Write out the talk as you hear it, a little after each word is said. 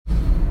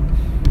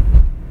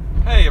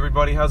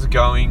everybody, how's it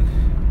going?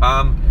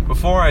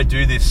 Before I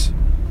do this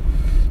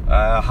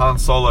Han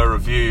Solo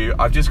review,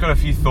 I've just got a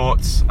few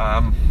thoughts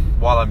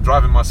while I'm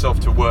driving myself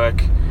to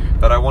work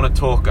that I want to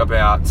talk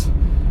about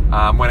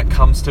when it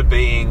comes to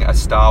being a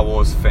Star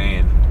Wars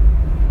fan.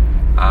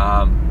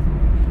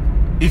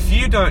 If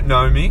you don't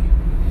know me,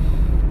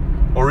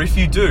 or if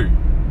you do,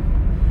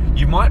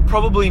 you might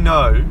probably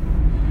know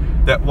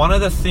that one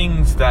of the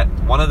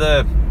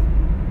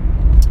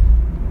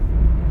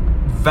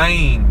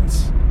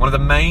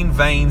main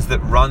veins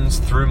that runs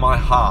through my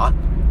heart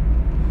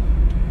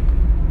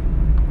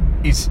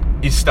is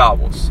Star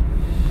Wars.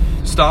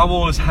 Star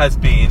Wars has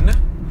been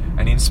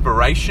an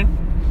inspiration.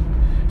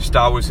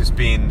 Star Wars has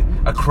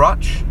been a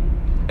crutch.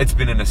 It's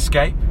been an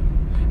escape.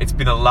 It's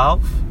been a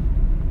love.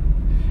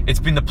 It's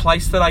been the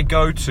place that I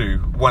go to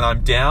when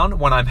I'm down,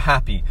 when I'm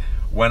happy,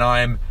 when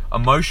I'm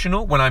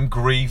emotional, when I'm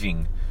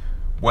grieving,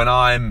 when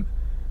I'm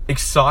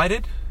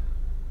excited.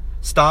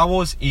 Star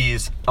Wars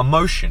is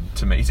emotion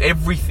to me. It's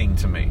everything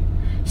to me.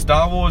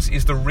 Star Wars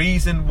is the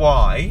reason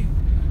why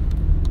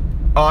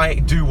I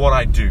do what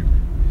I do.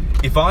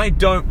 If I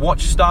don't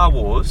watch Star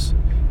Wars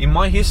in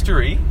my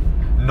history,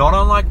 not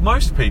unlike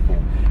most people,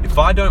 if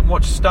I don't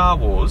watch Star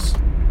Wars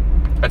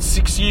at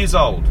 6 years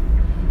old,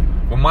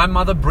 when my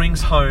mother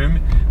brings home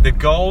the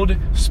gold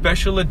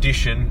special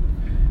edition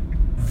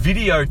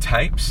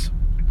videotapes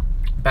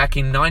back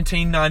in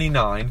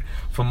 1999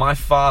 for my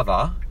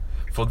father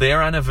for their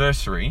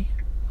anniversary,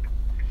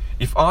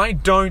 if I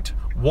don't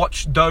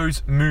watch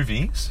those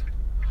movies,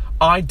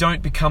 I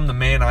don't become the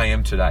man I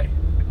am today.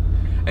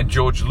 And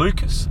George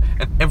Lucas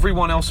and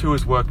everyone else who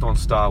has worked on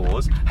Star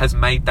Wars has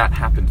made that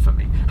happen for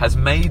me, has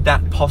made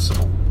that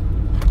possible.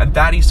 And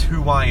that is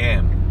who I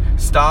am.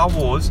 Star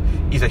Wars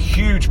is a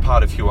huge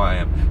part of who I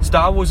am.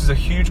 Star Wars is a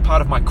huge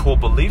part of my core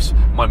beliefs,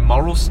 my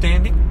moral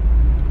standing,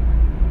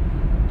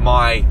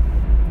 my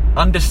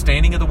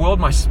understanding of the world,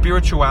 my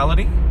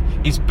spirituality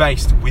is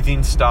based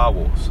within Star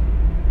Wars.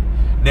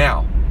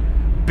 Now,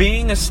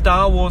 being a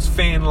Star Wars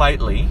fan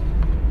lately,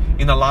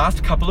 in the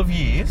last couple of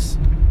years,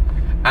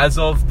 as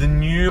of the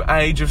new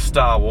age of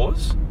Star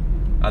Wars,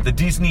 the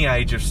Disney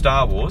age of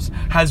Star Wars,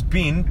 has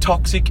been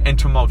toxic and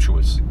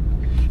tumultuous.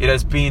 It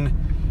has been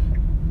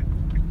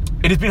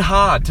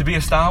hard to be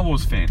a Star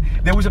Wars fan.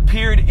 There was a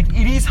period,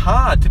 it is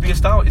hard to be a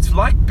Star Wars. It's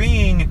like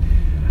being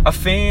a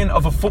fan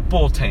of a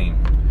football team.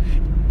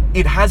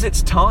 It has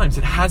its times,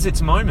 it has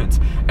its moments,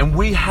 and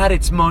we had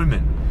its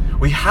moment.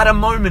 We had a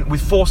moment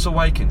with Force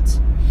Awakens.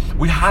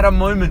 We had a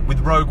moment with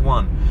Rogue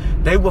One.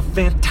 They were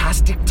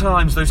fantastic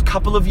times, those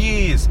couple of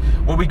years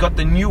where we got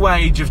the new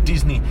age of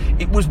Disney.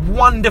 It was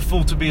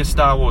wonderful to be a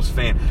Star Wars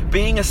fan.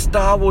 Being a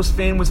Star Wars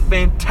fan was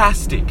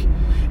fantastic.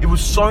 It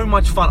was so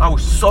much fun. I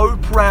was so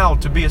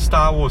proud to be a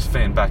Star Wars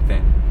fan back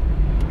then.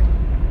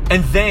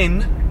 And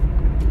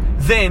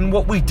then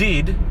what we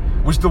did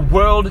was the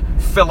world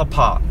fell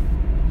apart.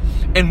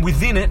 And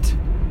within it,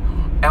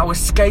 our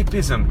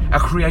escapism, our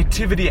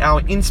creativity,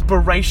 our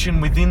inspiration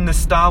within the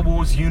Star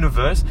Wars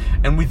universe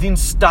and within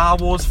Star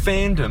Wars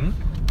fandom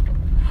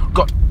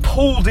got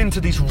pulled into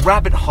this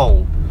rabbit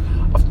hole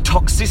of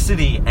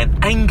toxicity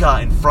and anger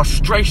and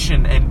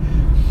frustration, and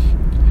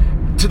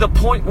to the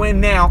point where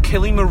now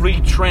Kelly Marie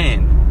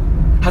Tran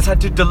has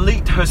had to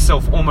delete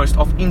herself almost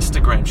off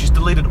Instagram. She's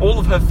deleted all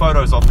of her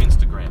photos off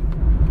Instagram.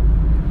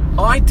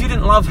 I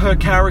didn't love her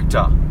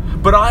character,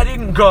 but I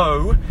didn't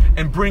go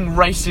and bring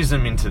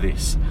racism into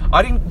this.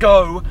 I didn't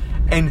go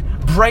and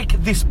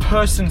break this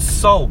person's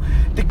soul.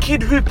 The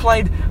kid who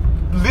played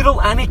little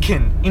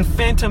Anakin in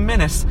Phantom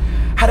Menace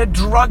had a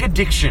drug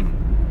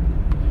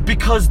addiction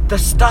because the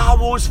Star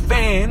Wars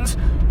fans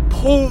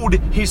pulled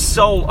his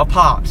soul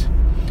apart.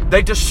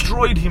 They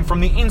destroyed him from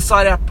the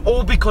inside out,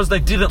 all because they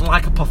didn't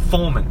like a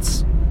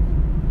performance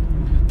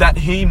that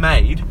he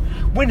made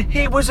when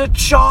he was a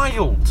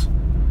child.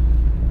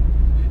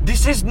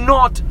 This is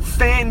not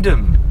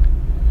fandom.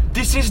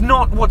 This is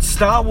not what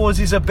Star Wars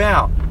is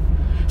about.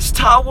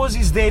 Star Wars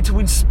is there to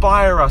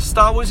inspire us.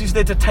 Star Wars is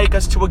there to take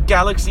us to a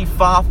galaxy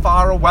far,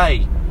 far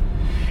away.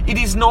 It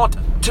is not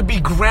to be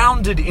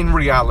grounded in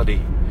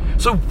reality.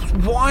 So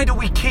why do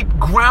we keep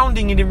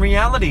grounding it in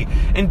reality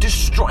and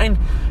destroying,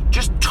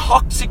 just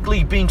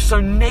toxically being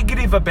so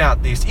negative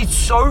about this? It's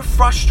so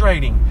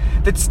frustrating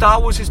that Star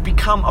Wars has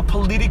become a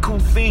political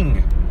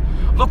thing.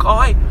 Look,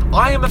 I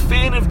am a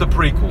fan of the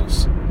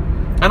prequels.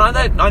 And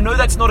I know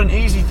that's not an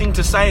easy thing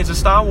to say as a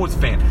Star Wars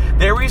fan.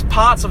 There is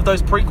parts of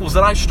those prequels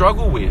that I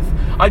struggle with.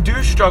 I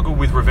do struggle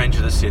with Revenge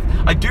of the Sith.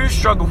 I do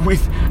struggle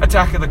with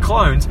Attack of the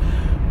Clones.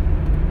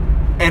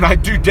 And I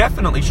do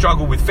definitely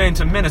struggle with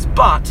Phantom Menace.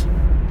 But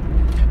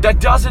that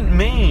doesn't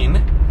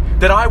mean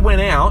that I went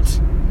out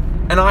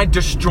and I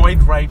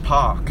destroyed Ray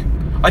Park.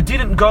 I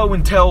didn't go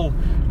and tell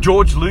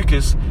George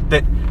Lucas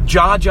that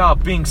Jar Jar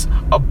Binks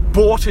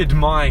aborted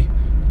my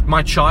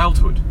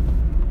childhood.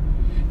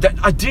 That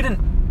I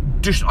didn't.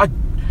 This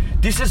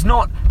is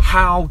not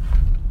fandom.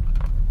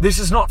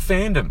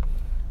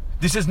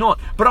 This is not.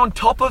 But on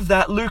top of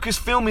that,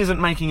 Lucasfilm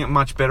isn't making it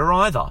much better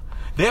either.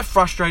 They're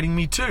frustrating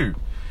me too.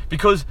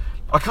 Because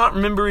I can't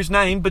remember his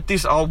name, but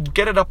I'll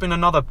get it up in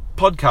another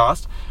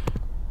podcast.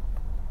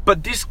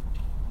 But this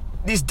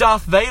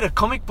Darth Vader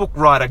comic book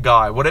writer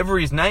guy, whatever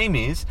his name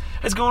is,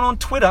 has gone on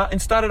Twitter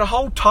and started a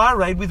whole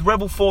tirade with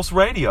Rebel Force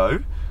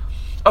Radio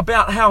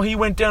about how he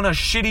went down a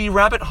shitty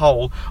rabbit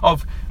hole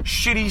of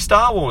shitty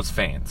Star Wars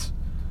fans.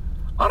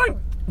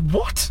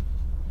 What?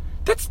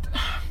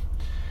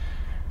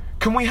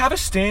 Can we have a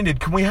standard?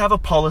 Can we have a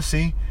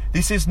policy?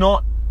 This is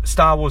not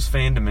Star Wars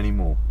fandom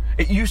anymore.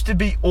 It used to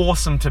be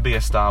awesome to be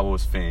a Star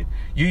Wars fan.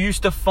 You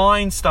used to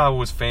find Star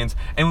Wars fans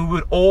and we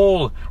would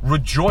all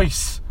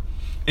rejoice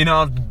in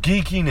our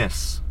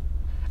geekiness.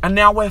 And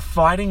now we're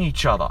fighting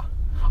each other.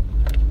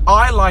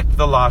 I liked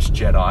The Last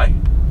Jedi.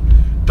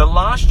 The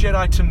Last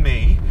Jedi to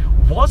me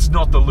was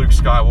not the Luke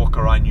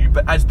Skywalker I knew,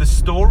 but as the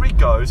story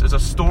goes, as a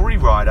story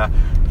writer,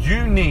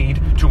 you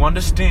need to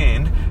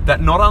understand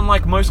that not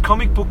unlike most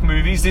comic book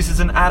movies, this is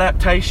an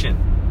adaptation.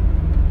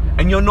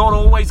 And you're not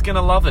always going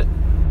to love it.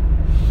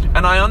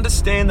 And I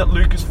understand that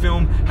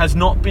Lucasfilm has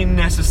not been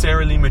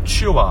necessarily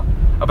mature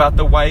about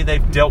the way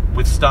they've dealt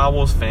with Star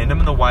Wars fandom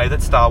and the way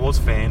that Star Wars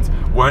fans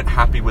weren't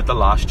happy with The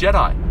Last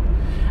Jedi.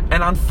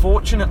 And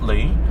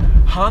unfortunately,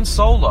 Han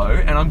Solo,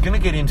 and I'm going to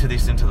get into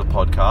this into the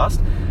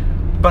podcast,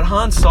 but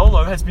Han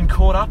Solo has been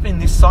caught up in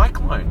this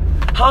cyclone.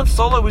 Han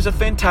Solo is a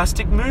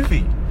fantastic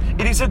movie.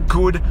 It is a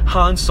good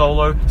Han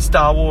Solo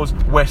Star Wars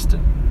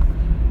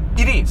Western.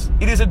 It is.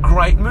 It is a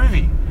great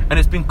movie. And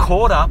it's been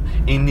caught up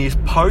in this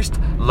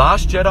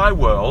post-Last Jedi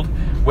world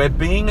where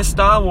being a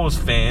Star Wars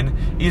fan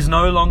is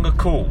no longer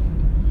cool.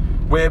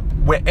 Where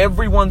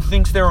everyone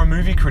thinks they're a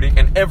movie critic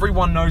and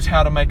everyone knows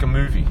how to make a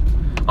movie.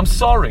 I'm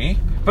sorry,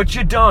 but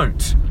you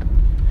don't.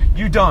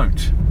 You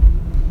don't.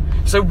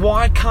 So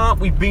why can't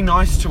we be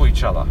nice to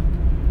each other?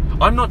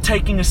 I'm not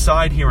taking a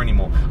side here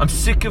anymore. I'm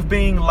sick of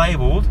being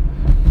labelled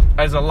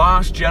as a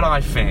Last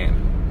Jedi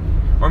fan.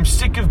 I'm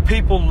sick of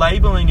people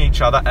labeling each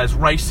other as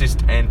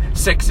racist and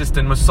sexist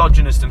and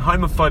misogynist and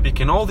homophobic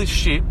and all this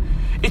shit.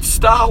 It's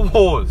Star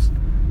Wars.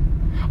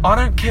 I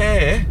don't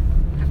care.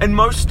 And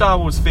most Star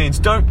Wars fans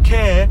don't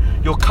care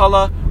your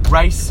colour,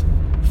 race,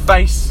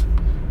 face,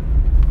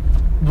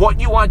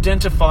 what you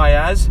identify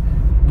as,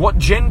 what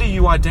gender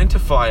you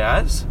identify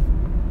as,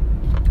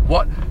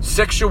 what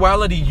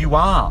sexuality you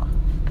are.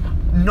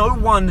 No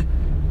one,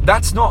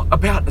 that's not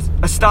about,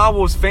 a Star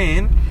Wars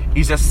fan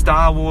is a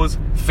Star Wars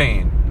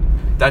fan.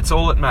 That's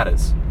all that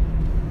matters.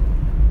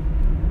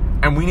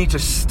 And we need to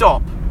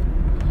stop.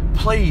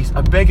 Please,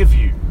 I beg of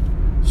you,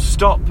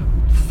 stop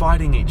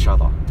fighting each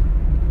other.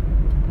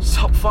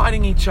 Stop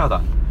fighting each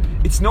other.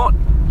 It's not...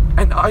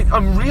 And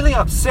I'm really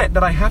upset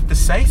that I have to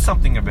say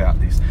something about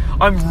this.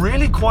 I'm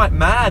really quite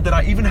mad that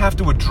I even have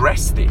to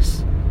address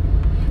this.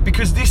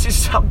 Because this is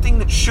something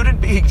that shouldn't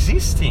be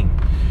existing.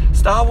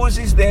 Star Wars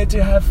is there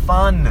to have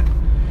fun.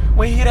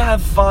 We're here to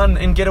have fun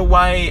and get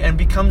away and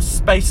become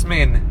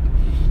spacemen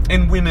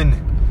and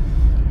women.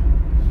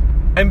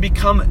 And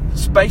become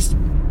space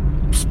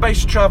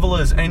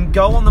travelers and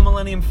go on the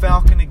Millennium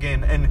Falcon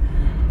again and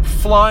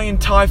fly in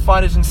TIE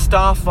fighters and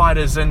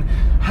starfighters and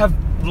have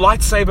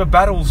lightsaber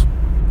battles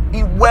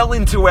well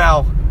into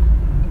our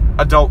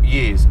adult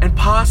years and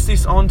pass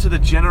this on to the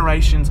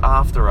generations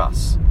after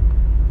us.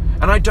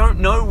 And I don't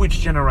know which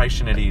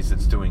generation it is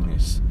that's doing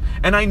this.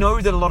 And I know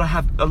that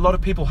a lot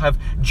of people have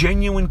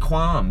genuine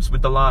qualms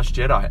with The Last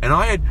Jedi, and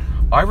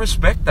I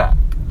respect that.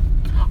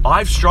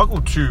 I've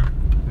struggled to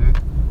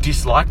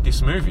dislike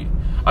this movie.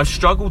 I've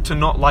struggled to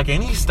not like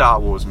any Star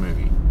Wars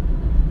movie.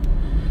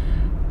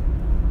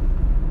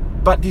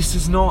 But this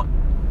is not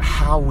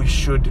how we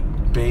should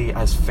be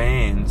as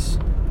fans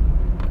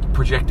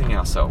projecting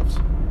ourselves.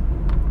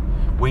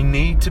 We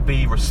need to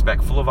be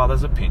respectful of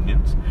others'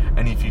 opinions,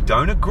 and if you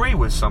don't agree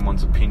with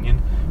someone's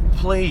opinion,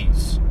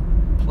 please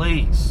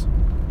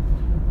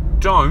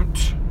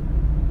don't.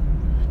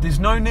 There's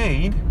no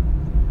need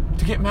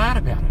to get mad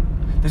about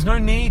it. There's no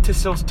need to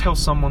tell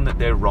someone that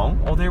they're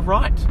wrong or they're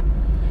right,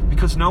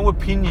 because no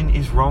opinion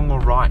is wrong or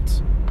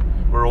right.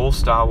 We're all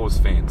Star Wars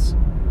fans.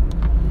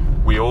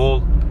 We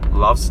all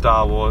love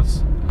Star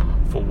Wars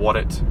for what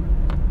it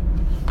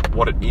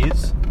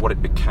is, what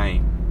it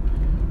became.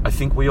 I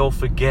think we all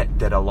forget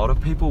that a lot of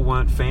people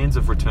weren't fans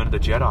of Return of the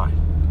Jedi.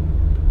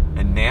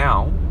 And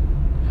now,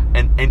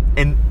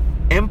 and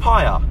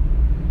Empire,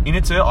 in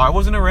its I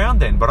wasn't around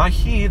then, but I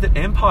hear that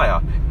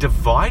Empire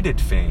divided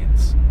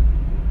fans.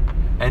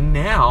 And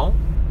now,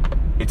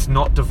 it's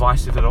not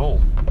divisive at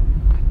all.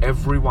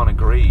 Everyone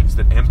agrees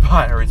that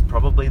Empire is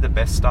probably the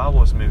best Star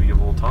Wars movie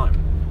of all time.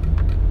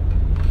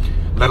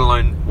 Let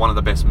alone one of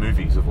the best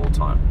movies of all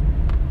time.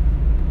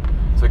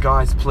 So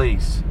guys,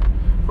 please,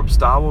 from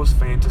Star Wars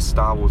fan to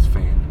Star Wars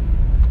fan,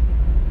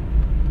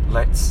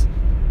 let's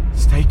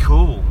stay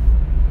cool.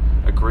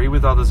 Agree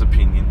with others'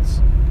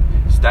 opinions.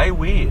 Stay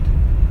weird.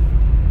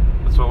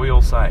 That's what we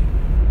all say.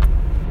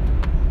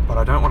 But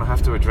I don't want to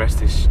have to address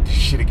this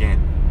shit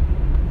again.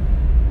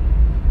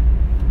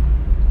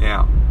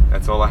 Now,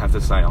 that's all I have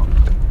to say on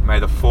it. May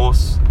the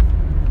Force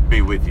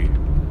be with you.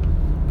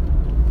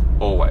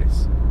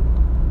 Always.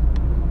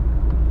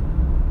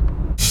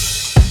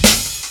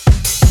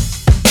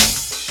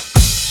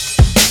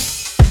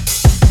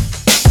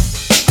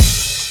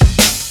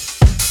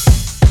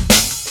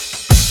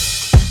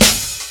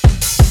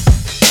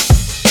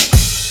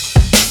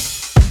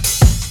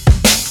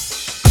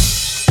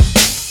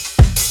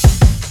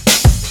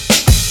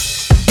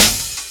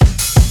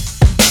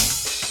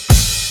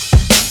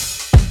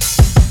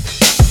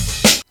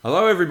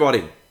 Hello,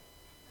 everybody.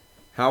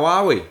 How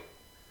are we?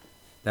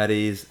 That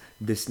is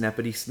the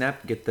snappity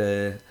snap. Get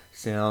the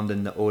sound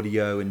and the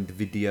audio and the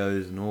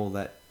videos and all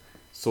that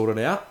sorted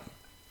out.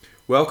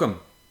 Welcome.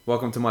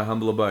 Welcome to my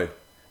humble abode.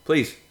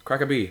 Please, crack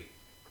a beer.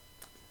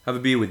 Have a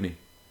beer with me.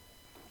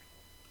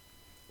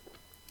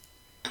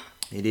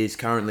 It is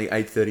currently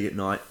 8:30 at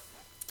night,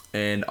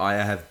 and I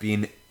have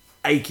been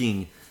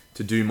aching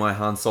to do my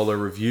Han Solo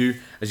review.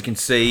 As you can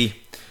see,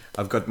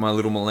 I've got my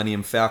little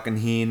Millennium Falcon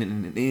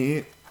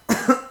here.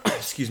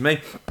 Excuse me.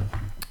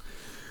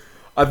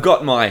 I've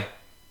got my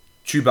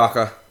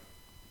Chewbacca.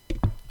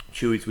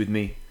 Chewie's with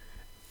me.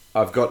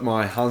 I've got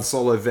my Han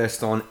Solo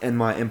vest on and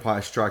my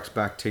Empire Strikes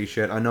Back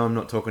t-shirt. I know I'm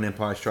not talking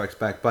Empire Strikes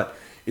Back, but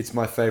it's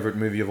my favorite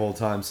movie of all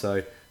time,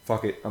 so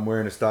fuck it. I'm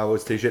wearing a Star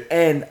Wars t-shirt,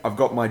 and I've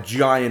got my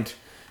gigantic,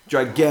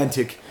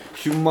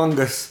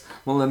 humongous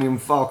Millennium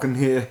Falcon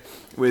here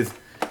with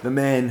the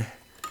man,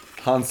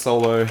 Han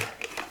Solo.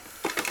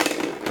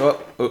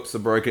 Oh, oops, I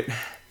broke it.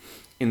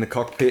 In the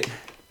cockpit.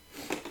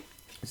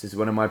 This is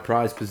one of my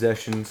prized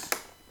possessions.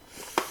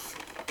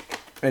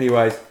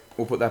 Anyways,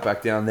 we'll put that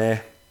back down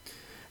there.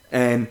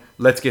 And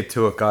let's get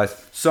to it,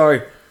 guys.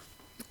 So,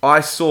 I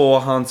saw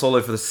Han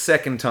Solo for the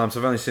second time. So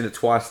I've only seen it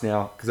twice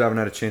now because I haven't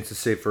had a chance to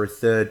see it for a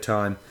third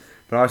time.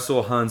 But I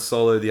saw Han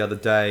Solo the other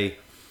day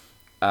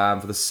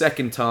for the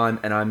second time,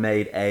 and I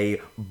made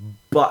a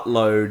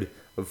buttload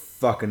of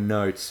fucking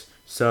notes.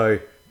 So,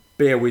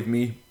 bear with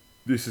me.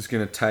 This is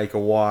going to take a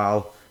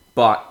while,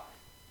 but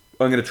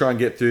I'm going to try and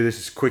get through this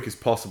as quick as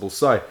possible.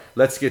 So,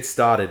 let's get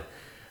started.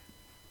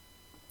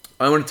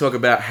 I want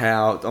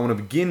to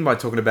begin by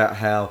talking about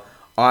how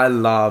I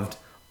loved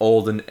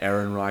Alden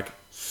Ehrenreich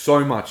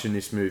so much in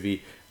this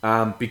movie,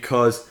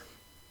 because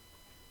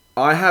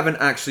I haven't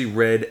actually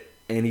read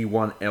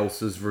anyone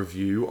else's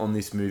review on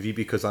this movie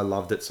because I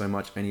loved it so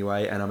much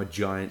anyway, and I'm a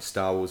giant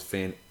Star Wars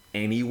fan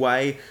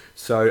anyway,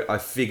 so I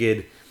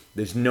figured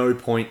there's no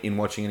point in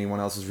watching anyone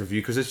else's review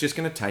because it's just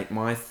going to taint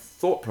my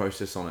thought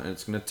process on it, and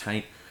it's going to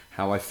taint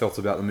how I felt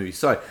about the movie.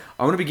 So,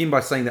 I want to begin by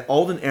saying that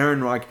Alden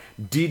Ehrenreich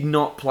did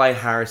not play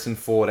Harrison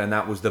Ford, and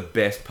that was the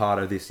best part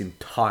of this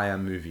entire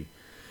movie.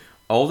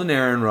 Alden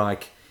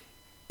Ehrenreich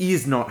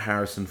is not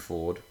Harrison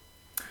Ford.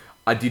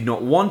 I did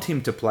not want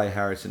him to play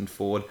Harrison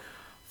Ford,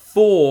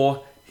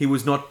 for he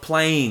was not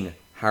playing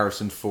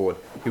Harrison Ford.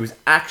 He was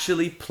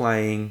actually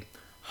playing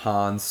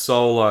Han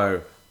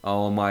Solo.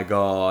 Oh my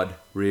god,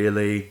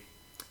 really?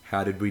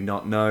 How did we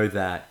not know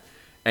that?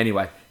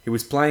 Anyway, he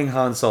was playing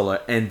Han Solo,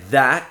 and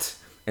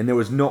there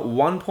was not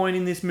one point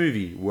in this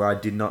movie where I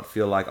did not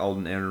feel like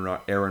Alden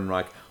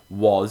Ehrenreich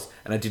was,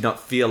 and I did not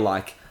feel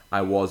like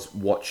I was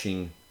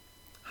watching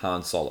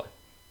Han Solo.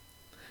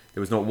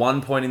 There was not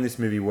one point in this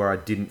movie where I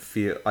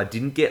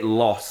didn't get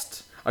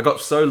lost. I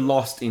got so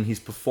lost in his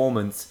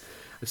performance,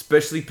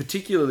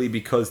 particularly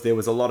because there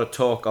was a lot of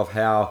talk of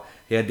how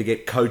he had to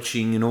get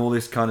coaching and all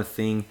this kind of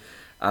thing.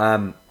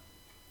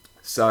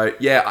 So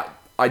yeah,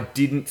 I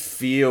didn't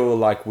feel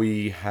like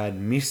we had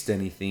missed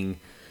anything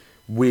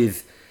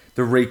with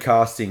the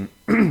recasting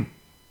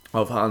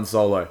of Han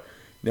Solo.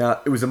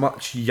 Now, it was a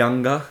much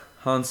younger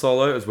Han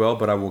Solo as well,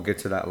 but I will get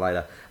to that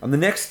later. And the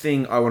next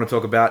thing I want to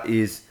talk about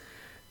is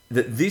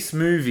that this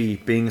movie,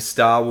 being a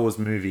Star Wars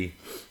movie,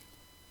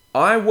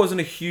 I wasn't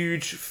a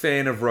huge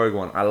fan of Rogue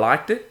One. I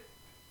liked it.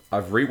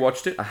 I've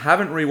rewatched it. I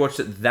haven't rewatched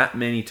it that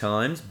many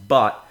times,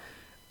 but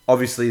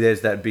obviously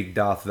there's that big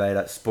Darth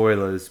Vader,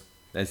 spoilers,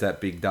 there's that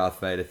big Darth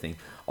Vader thing.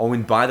 Oh,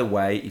 and by the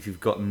way, if you've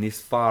gotten this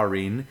far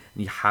in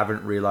and you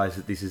haven't realized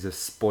that this is a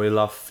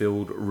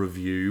spoiler-filled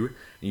review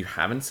and you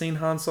haven't seen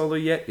Han Solo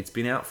yet, it's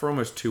been out for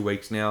almost 2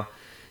 weeks now,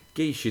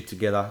 get your shit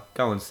together,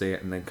 go and see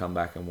it, and then come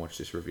back and watch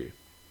this review.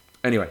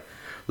 Anyway,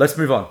 let's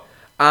move on.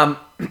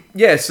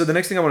 So the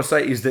next thing I want to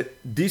say is that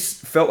this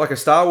felt like a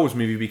Star Wars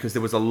movie because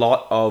there was a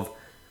lot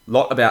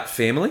about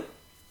family.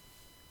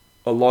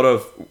 A lot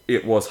of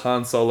it was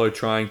Han Solo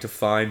trying to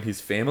find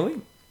his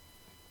family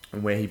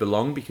and where he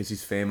belonged because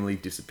his family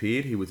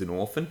disappeared. He was an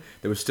orphan.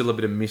 There was still a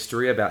bit of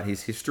mystery about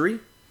his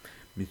history.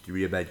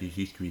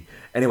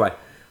 Anyway,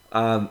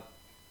 so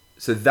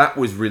that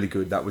was really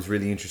good. That was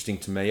really interesting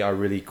to me. I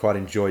really quite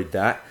enjoyed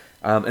that.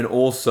 And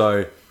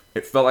also,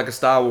 it felt like a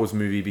Star Wars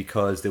movie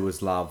because there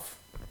was love.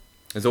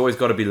 There's always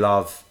got to be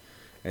love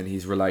and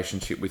his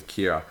relationship with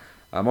Kira.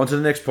 On to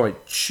the next point.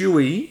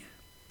 Chewie.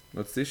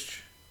 What's this?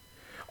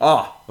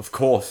 Of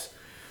course.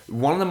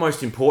 One of the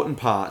most important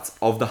parts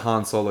of the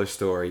Han Solo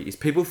story is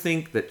people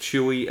think that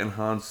Chewie and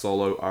Han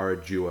Solo are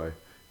a duo.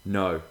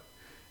 No.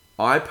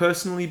 I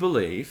personally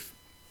believe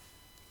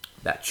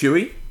that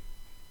Chewie,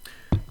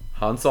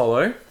 Han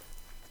Solo,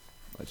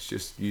 let's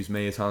just use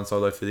me as Han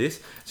Solo for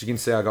this. As you can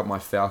see, I got my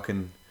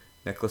Falcon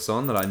necklace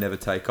on that I never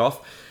take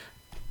off.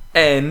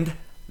 And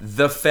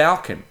the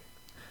Falcon,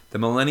 the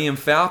Millennium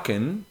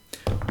Falcon,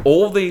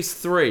 all these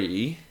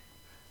three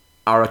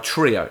are a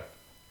trio.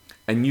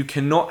 And you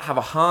cannot have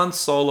a Han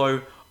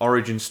Solo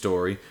origin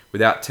story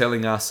without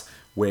telling us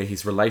where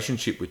his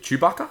relationship with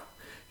Chewbacca,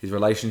 his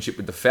relationship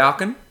with the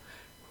Falcon,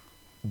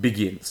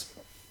 begins.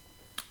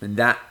 And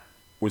that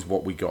was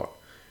what we got.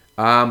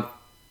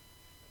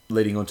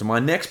 leading on to my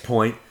next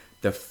point,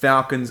 the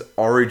Falcon's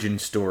origin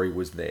story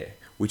was there,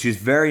 which is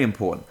very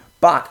important.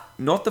 But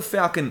not the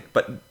Falcon,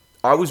 but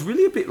I was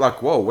really a bit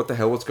like, whoa, what the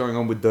hell, what's going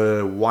on with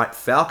the White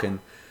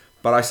Falcon?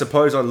 But I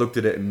suppose I looked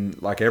at it and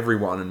like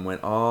everyone and went,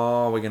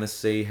 oh, we're going to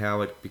see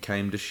how it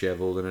became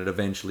disheveled, and it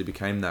eventually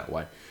became that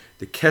way.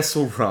 The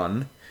Kessel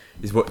Run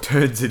is what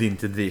turns it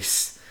into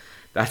this.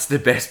 That's the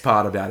best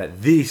part about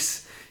it.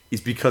 This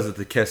is because of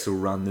the Kessel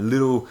Run. The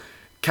little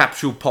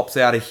capsule pops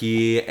out of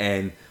here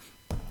and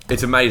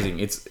it's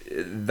amazing.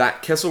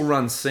 That Kessel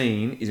Run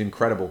scene is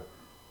incredible.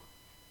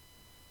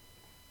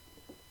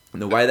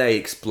 And the way they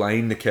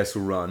explain the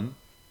Kessel Run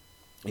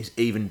is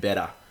even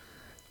better.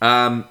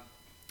 The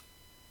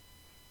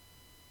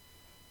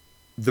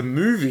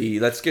movie,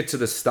 let's get to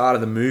the start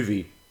of the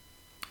movie.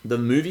 The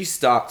movie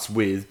starts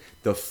with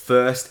the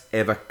first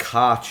ever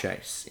car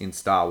chase in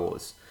Star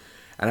Wars.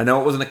 And I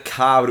know it wasn't a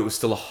car, but it was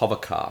still a hover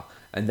car.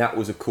 And that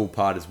was a cool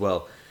part as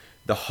well.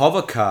 The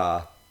hover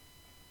car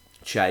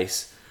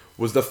chase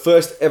was the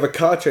first ever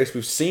car chase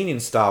we've seen in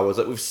Star Wars.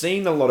 Like, we've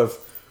seen a lot of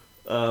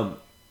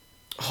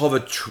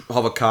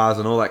hover cars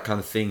and all that kind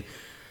of thing.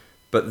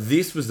 But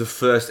this was the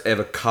first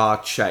ever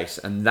car chase.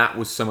 And that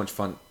was so much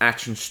fun.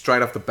 Action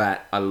straight off the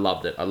bat. I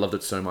loved it. I loved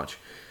it so much.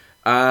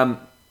 The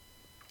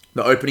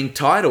opening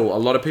title. A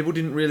lot of people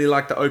didn't really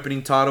like the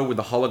opening title with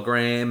the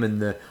hologram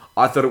and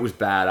I thought it was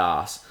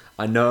badass.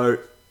 I know.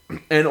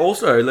 And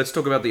also, let's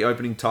talk about the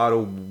opening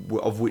title,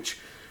 of which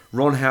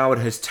Ron Howard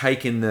has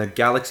taken the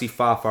Galaxy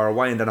Far, Far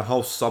Away and done a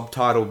whole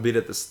subtitle bit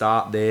at the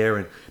start there.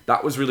 And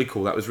that was really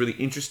cool. That was really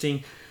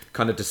interesting.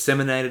 Kind of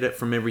disseminated it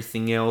from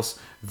everything else.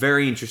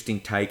 Very interesting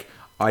take.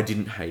 I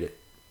didn't hate it.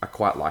 I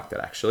quite liked it,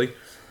 actually.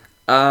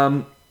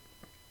 Let's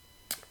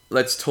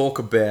talk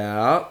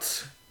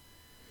about...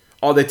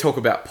 Oh, they talk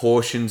about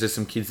portions. There's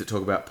some kids that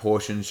talk about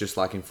portions, just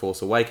like in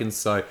Force Awakens.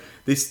 So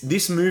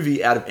this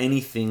movie, out of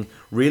anything,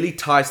 really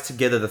ties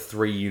together the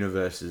three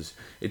universes.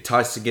 It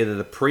ties together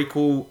the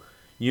prequel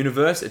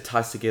universe. It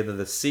ties together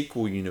the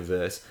sequel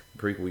universe.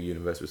 The prequel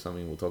universe was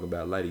something we'll talk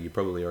about later. You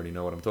probably already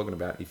know what I'm talking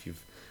about if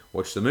you've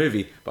watched the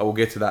movie, but we'll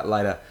get to that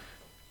later.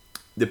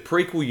 The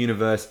prequel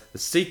universe, the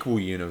sequel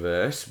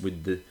universe,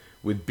 with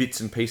bits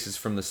and pieces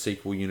from the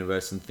sequel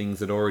universe and things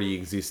that already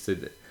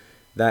existed,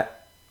 that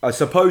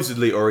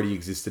supposedly already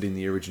existed in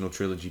the original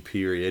trilogy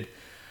period,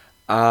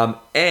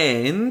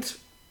 and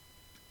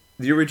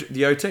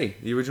the OT,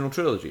 the original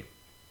trilogy.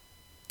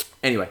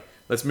 Anyway,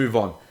 let's move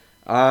on.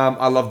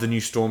 I love the new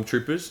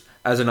Stormtroopers.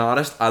 As an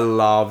artist, I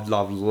loved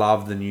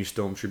the new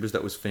Stormtroopers.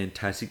 That was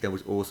fantastic. That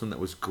was awesome. That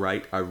was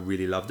great. I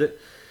really loved it.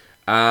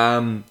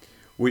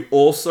 We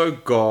also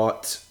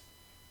got...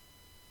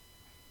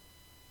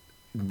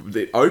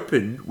 It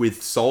opened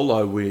with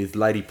Solo with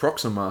Lady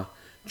Proxima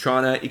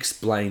trying to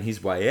explain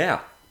his way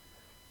out,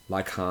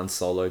 like Han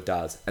Solo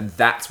does. And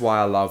that's why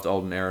I loved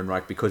Alden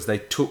Ehrenreich, because they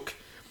took...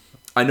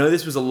 I know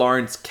this was a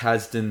Lawrence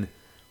Kasdan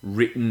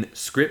written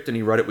script, and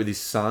he wrote it with his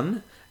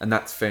son, and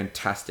that's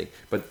fantastic.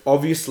 But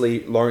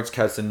obviously, Lawrence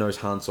Kasdan knows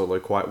Han Solo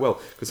quite well,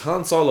 because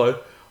Han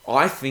Solo,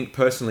 I think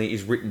personally,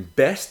 is written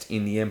best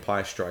in The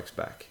Empire Strikes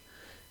Back.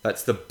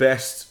 That's the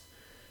best...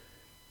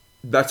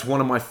 That's one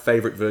of my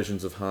favorite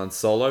versions of Han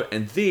Solo,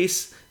 and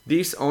this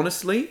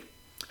honestly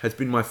has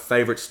been my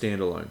favorite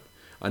standalone.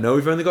 I know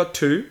we've only got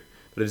two,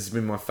 but it has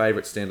been my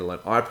favorite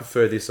standalone. I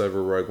prefer this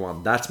over Rogue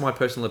One. That's my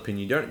personal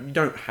opinion. You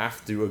don't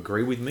have to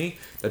agree with me.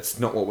 That's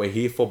not what we're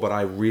here for. But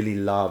I really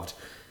loved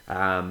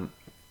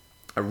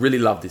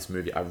this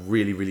movie. I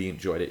really, really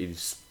enjoyed it. It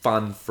is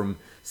fun from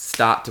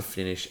start to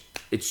finish.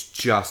 It's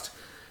just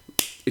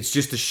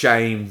a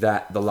shame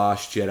that The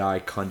Last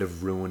Jedi kind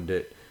of ruined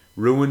it.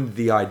 Ruined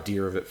the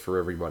idea of it for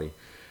everybody.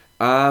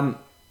 The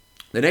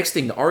next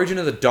thing, the origin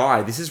of the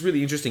die. This is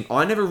really interesting.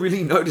 I never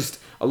really noticed,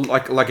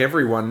 like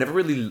everyone, never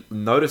really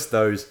noticed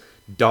those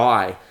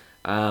die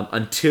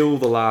until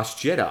The Last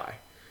Jedi.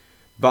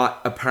 But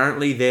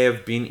apparently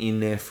they've been in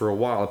there for a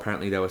while.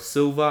 Apparently they were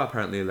silver.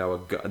 Apparently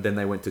then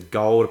they went to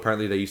gold.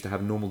 Apparently they used to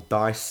have normal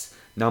dice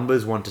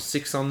numbers, 1 to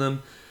 6 on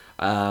them.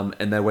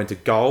 And they went to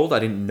gold. I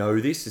didn't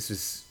know this. This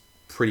is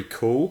pretty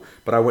cool.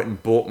 But I went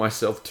and bought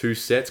myself 2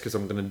 sets because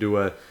I'm going to do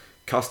a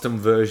custom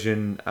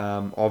version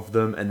of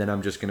them, and then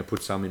I'm just going to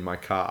put some in my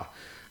car.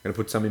 I'm going to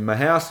put some in my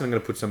house, and I'm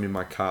going to put some in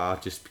my car,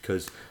 just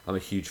because I'm a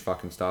huge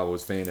fucking Star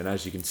Wars fan. And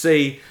as you can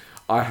see,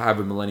 I have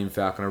a Millennium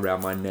Falcon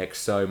around my neck,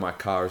 so my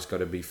car has got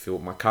to be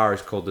filled. My car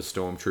is called the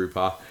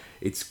Stormtrooper.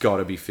 It's got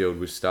to be filled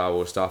with Star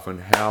Wars stuff, and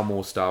how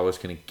more Star Wars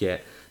can it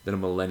get than a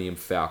Millennium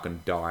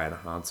Falcon die and a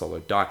Han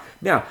Solo die?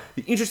 Now,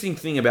 the interesting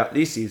thing about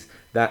this is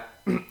that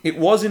it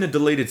was in a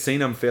deleted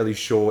scene, I'm fairly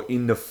sure,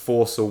 in The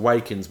Force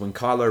Awakens, when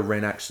Kylo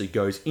Ren actually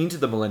goes into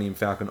the Millennium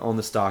Falcon on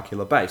the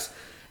Starkiller base,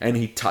 and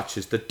he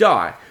touches the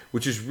die,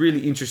 which is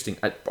really interesting.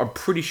 I'm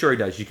pretty sure he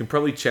does. You can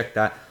probably check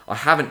that. I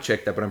haven't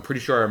checked that, but I'm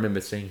pretty sure I remember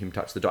seeing him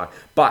touch the die.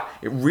 But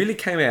it really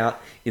came out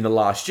in The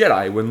Last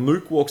Jedi, when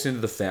Luke walks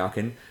into the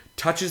Falcon,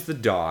 touches the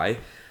die.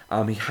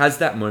 He has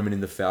that moment in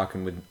the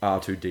Falcon with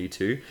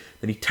R2-D2.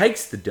 Then he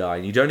takes the die,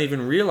 and you don't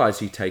even realize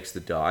he takes the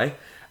die,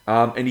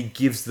 and he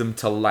gives them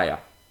to Leia.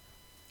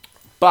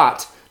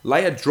 But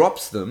Leia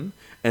drops them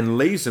and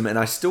leaves them, and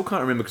I still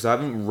can't remember because I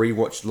haven't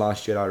rewatched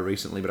Last Jedi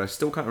recently, but I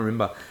still can't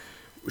remember.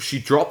 She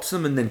drops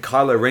them, and then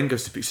Kylo Ren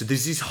goes to pick. So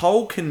there's this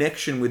whole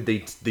connection with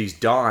these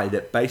die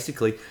that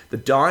basically the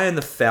die and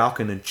the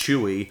Falcon and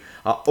Chewie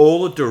are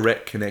all a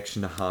direct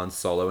connection to Han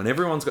Solo, and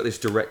everyone's got this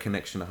direct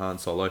connection to Han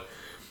Solo.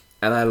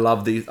 And I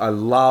love these. I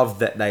love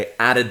that they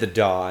added the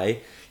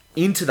die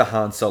into the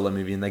Han Solo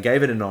movie, and they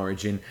gave it an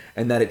origin,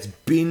 and that it's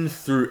been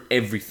through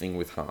everything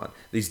with Han.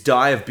 These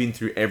die have been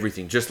through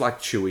everything, just like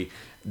Chewie.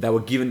 They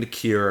were given to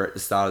Kira at the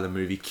start of the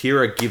movie.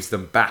 Kira gives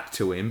them back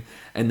to him,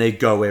 and they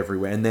go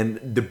everywhere. And then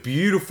the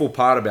beautiful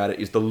part about it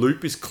is the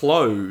loop is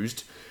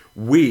closed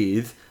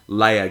with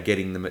Leia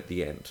getting them at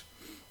the end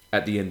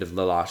of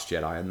The Last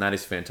Jedi, and that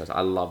is fantastic.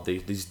 I love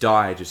these. These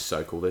die are just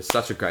so cool. There's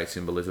such a great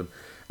symbolism.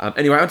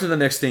 Anyway, on to the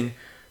next thing.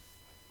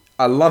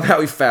 I love how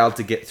he failed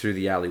to get through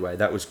the alleyway.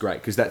 That was great,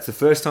 because that's the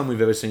first time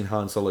we've ever seen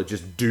Han Solo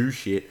just do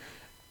shit.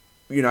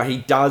 You know, he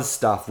does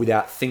stuff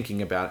without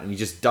thinking about it, and he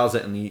just does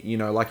it, and he, you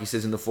know, like he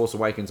says in The Force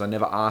Awakens, I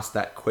never asked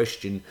that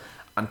question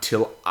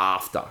until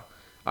after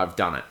I've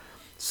done it.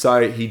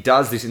 So he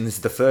does this, and this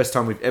is the first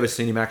time we've ever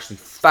seen him actually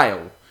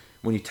fail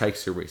when he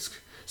takes a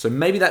risk. So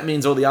maybe that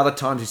means all the other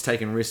times he's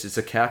taken risks, it's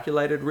a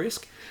calculated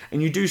risk.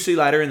 And you do see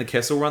later in the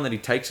Kessel Run that he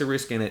takes a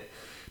risk and it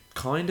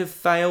kind of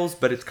fails,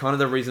 but it's kind of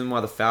the reason why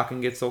the Falcon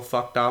gets all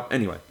fucked up.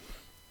 Anyway,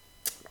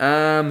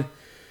 I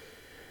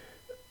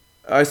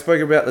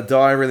spoke about the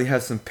die really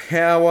has some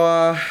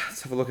power.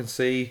 Let's have a look and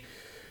see.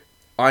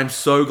 I'm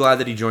so glad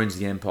that he joins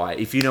the Empire.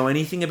 If you know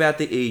anything about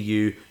the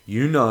EU,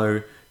 you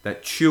know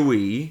that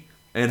Chewie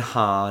and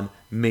Han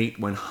meet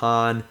when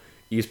Han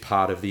is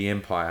part of the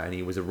Empire, and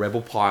he was a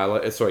rebel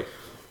pilot.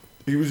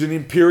 He was an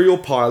Imperial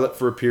pilot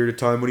for a period of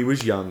time when he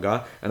was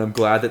younger, and I'm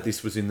glad that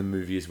this was in the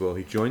movie as well.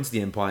 He joins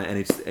the Empire,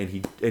 and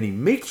he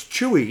meets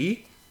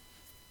Chewie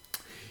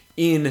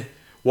in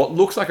what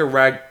looks like a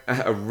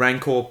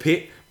Rancor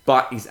pit,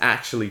 but is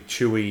actually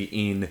Chewie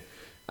in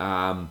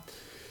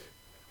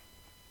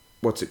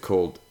what's it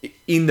called?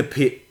 In the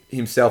pit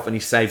himself, and he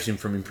saves him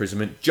from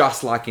imprisonment,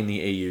 just like in the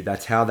EU.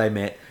 That's how they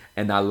met,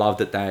 and I love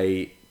that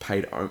they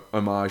paid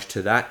homage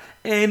to that,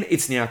 and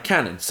it's now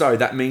canon. So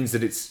that means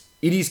that it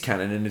is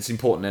canon, and it's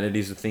important, and it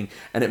is a thing,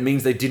 and it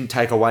means they didn't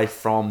take away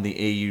from the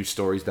EU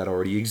stories that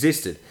already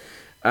existed.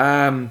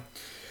 I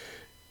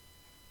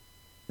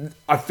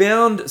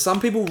found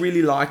some people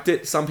really liked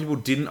it, some people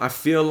didn't. I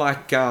feel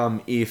like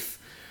was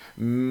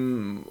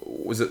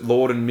it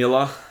Lord and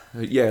Miller?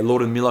 Yeah,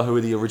 Lord and Miller, who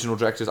are the original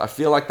directors. I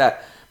feel like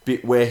that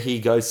bit where he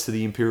goes to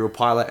the Imperial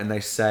pilot and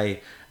they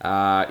say,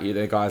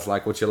 the guy's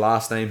like, what's your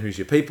last name? Who's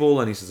your people?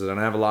 And he says, I don't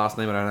have a last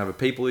name, I don't have a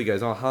people. He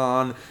goes, oh,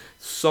 Han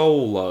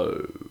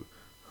Solo.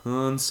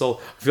 Han Solo.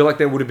 I feel like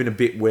there would have been a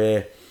bit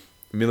where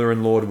Miller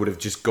and Lord would have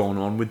just gone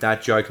on with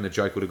that joke, and the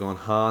joke would have gone,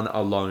 Han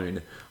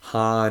alone.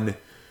 Han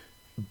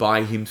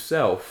by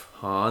himself.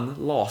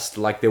 Han lost.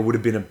 Like, there would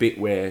have been a bit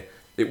where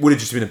it would have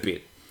just been a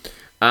bit.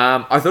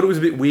 I thought it was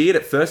a bit weird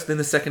at first. Then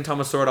the second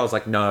time I saw it, I was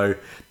like, no,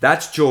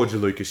 that's George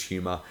Lucas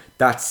humor.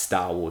 That's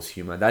Star Wars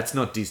humor. That's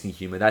not Disney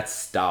humor.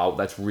 That's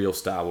real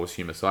Star Wars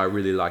humor. So I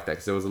really liked that,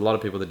 because there was a lot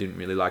of people that didn't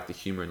really like the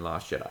humor in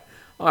Last Jedi.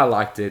 I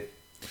liked it.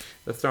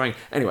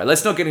 Anyway,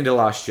 let's not get into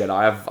Last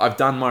Jedi. I've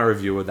done my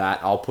review of that.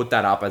 I'll put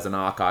that up as an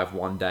archive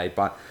one day,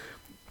 but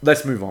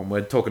let's move on. We're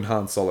talking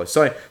Han Solo.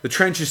 So the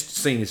trenches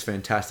scene is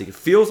fantastic. It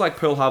feels like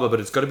Pearl Harbor, but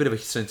it's got a bit of a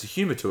sense of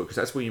humor to it, because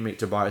that's where you meet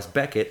Tobias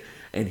Beckett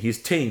and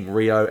his team,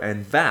 Rio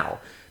and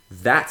Val.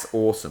 That's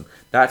awesome.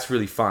 That's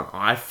really fun.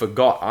 I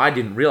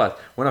didn't realize.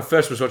 When I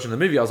first was watching the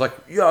movie, I was like,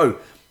 yo,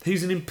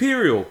 he's an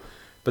Imperial.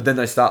 But then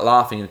they start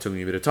laughing, and it took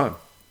me a bit of time.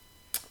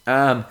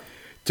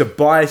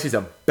 Tobias is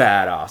a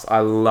badass. I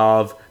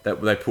love that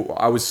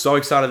I was so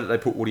excited that they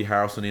put Woody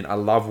Harrelson in. I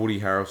love Woody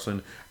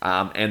Harrelson.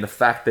 And the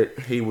fact that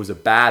he was a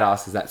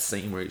badass is that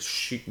scene where he's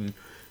shooting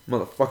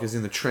motherfuckers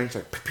in the trench,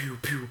 like, pew, pew,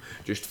 pew,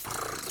 just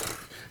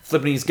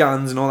flipping his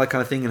guns and all that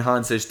kind of thing. And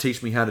Han says,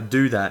 teach me how to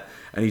do that.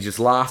 And he just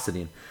laughs at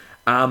him.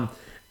 I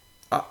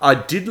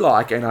did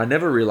like, and I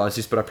never realized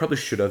this, but I probably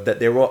should have, that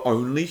there were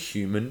only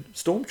human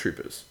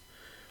stormtroopers.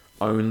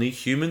 Only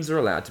humans are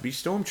allowed to be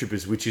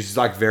stormtroopers, which is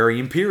like very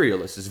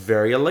imperialist. It's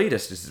very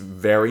elitist. It's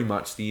very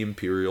much the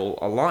Imperial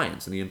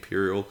Alliance and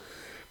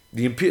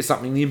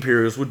something the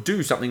Imperials would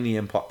do, something the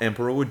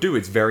Emperor would do.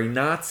 It's very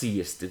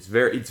Naziist. It's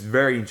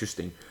very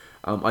interesting.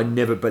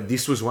 But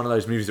this was one of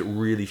those movies that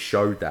really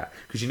showed that,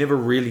 because you never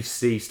really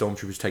see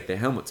stormtroopers take their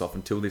helmets off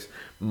until this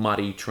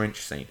muddy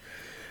trench scene.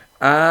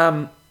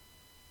 I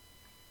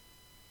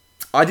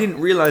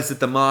didn't realize that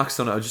the marks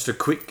on it.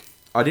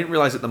 I didn't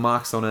realize that the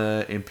marks on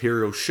an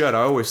Imperial shirt, I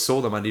always saw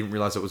them. I didn't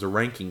realize it was a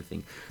ranking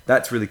thing.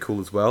 That's really cool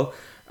as well.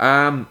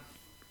 I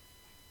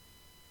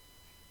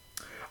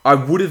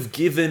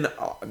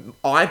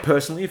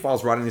personally, if I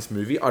was writing this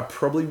movie, I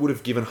probably would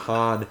have given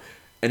Han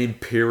a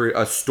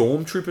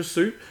stormtrooper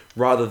suit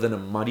rather than a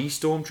muddy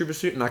stormtrooper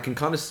suit. And I can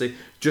kind of see,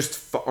 just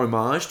for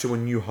homage to A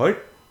New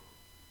Hope,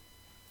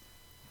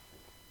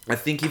 I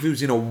think if he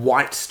was in a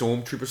white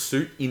stormtrooper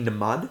suit in the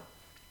mud,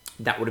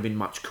 That would have been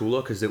much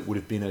cooler because it would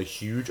have been a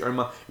huge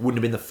Omar. It wouldn't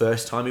have been the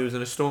first time he was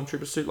in a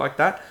stormtrooper suit like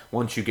that.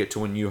 Once you get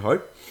to A New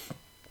Hope,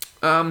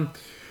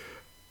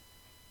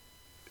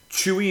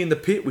 Chewie in the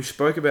pit. We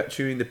spoke about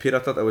Chewie in the pit. I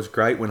thought that was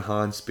great when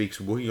Han speaks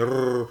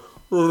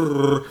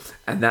Wookiee,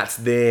 and that's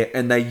there.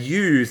 And they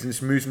use, and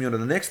this moves me on to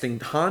the next thing.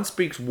 Han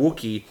speaks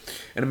Wookiee,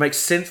 and it makes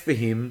sense for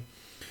him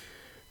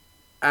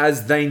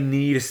as they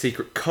need a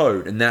secret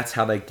code, and that's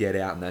how they get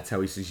out, and that's how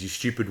he says, "You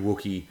stupid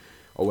Wookiee,"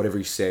 or whatever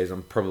he says.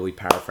 I'm probably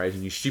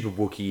paraphrasing. "You stupid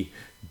Wookiee,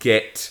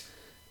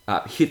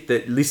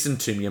 listen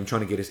to me, I'm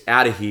trying to get us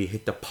out of here,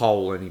 hit the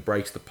pole," and he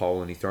breaks the pole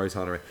and he throws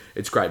Han around.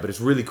 It's great, but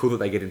it's really cool that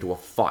they get into a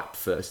fight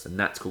first, and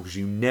that's cool, because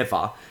you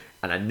never,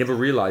 and I never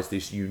realized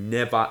this, you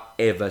never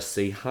ever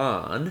see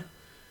Han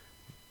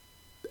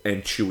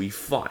and Chewie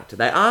fight.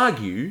 They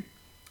argue,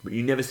 but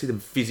you never see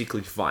them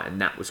physically fight, and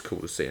that was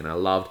cool to see, and I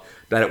loved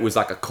that it was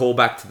like a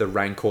callback to the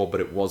Rancor,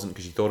 but it wasn't,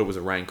 because you thought it was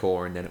a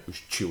Rancor, and then it was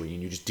Chewie,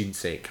 and you just didn't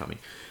see it coming.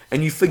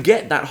 And you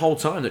forget that whole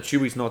time that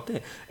Chewie's not there.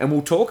 And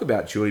we'll talk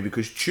about Chewie,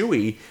 because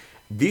Chewie,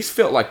 this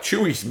felt like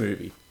Chewie's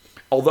movie.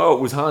 Although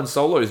it was Han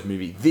Solo's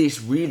movie, this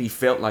really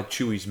felt like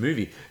Chewie's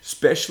movie.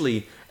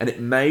 Especially, and it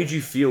made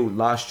you feel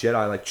Last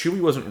Jedi, like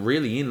Chewie wasn't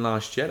really in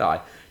Last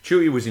Jedi.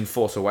 Chewie was in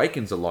Force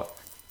Awakens a lot.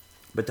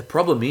 But the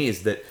problem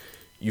is that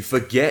you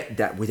forget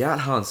that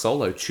without Han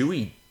Solo,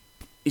 Chewie,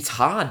 it's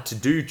hard to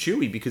do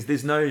Chewie, because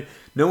there's no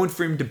one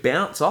for him to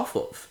bounce off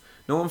of.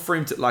 No one for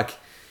him to, like...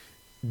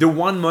 The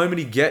one moment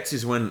he gets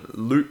is when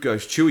Luke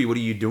goes, "Chewie, what are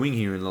you doing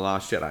here in The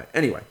Last Jedi?"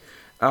 Anyway,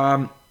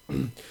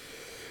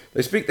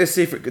 they speak their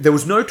secret. There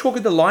was no talk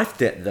of the life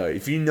debt, though.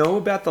 If you know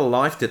about the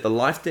life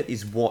debt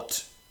is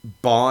what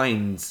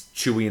binds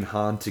Chewie and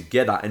Han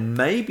together. And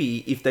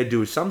maybe if they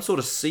do some sort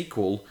of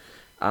sequel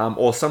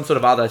or some sort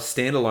of other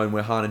standalone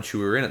where Han and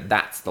Chewie are in it,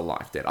 that's the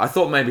life debt. I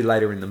thought maybe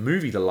later in the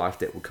movie the life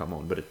debt would come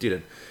on, but it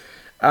didn't.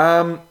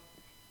 John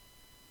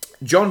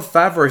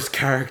Favreau's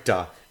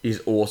character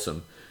is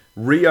awesome.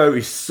 Rio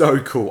is so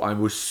cool. I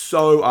was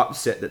so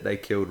upset that they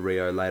killed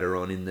Rio later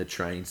on in the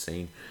train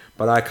scene,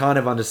 but I kind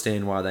of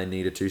understand why they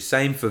needed to.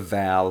 Same for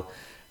Val.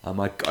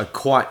 I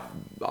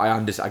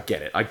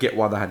get it. I get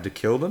why they had to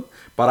kill them,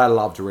 but I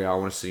loved Rio. I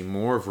want to see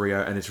more of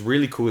Rio, and it's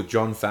really cool that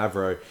Jon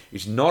Favreau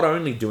is not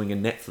only doing a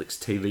Netflix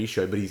TV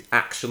show, but he's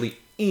actually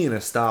in a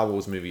Star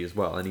Wars movie as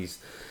well. And he's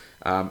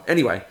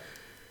anyway.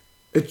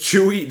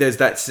 Chewie, there's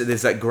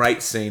that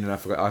great scene, and I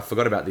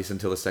forgot about this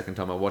until the second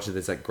time I watched it.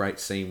 There's that great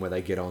scene where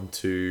they get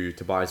onto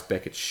Tobias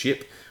Beckett's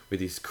ship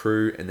with his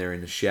crew, and they're in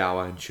the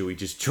shower, and Chewie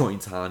just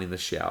joins Han in the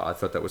shower. I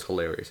thought that was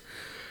hilarious.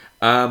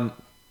 Chewie,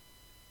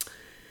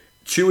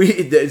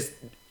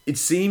 it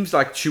seems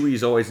like Chewie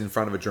is always in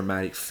front of a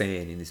dramatic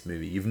fan in this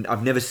movie.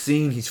 I've never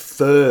seen his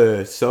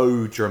fur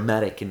so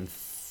dramatic and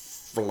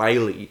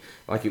flaily.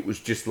 Like, it was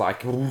just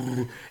like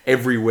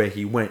everywhere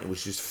he went, it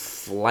was just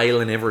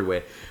flailing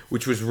everywhere,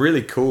 which was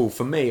really cool.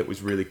 For me, it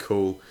was really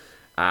cool.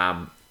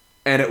 And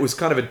it was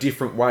kind of a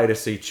different way to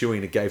see Chewie,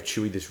 and it gave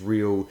Chewie this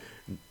real,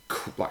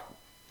 like,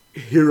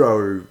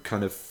 hero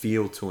kind of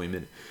feel to him.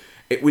 And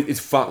it's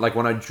fun. Like,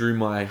 when I drew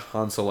my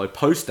Han Solo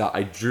poster,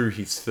 I drew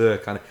his fur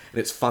kind of, and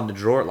it's fun to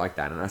draw it like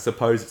that. And I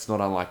suppose it's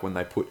not unlike when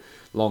they put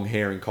long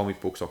hair in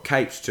comic books or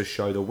capes to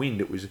show the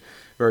wind. It was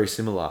very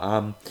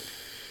similar.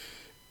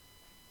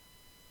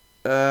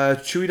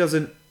 Chewie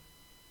doesn't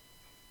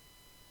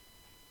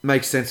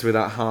make sense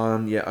without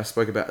Han. Yeah, I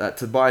spoke about that.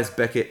 Tobias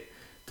Beckett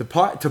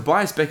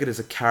as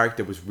a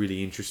character was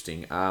really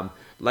interesting.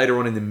 Later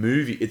on in the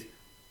movie,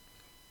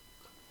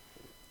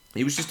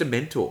 he was just a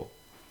mentor.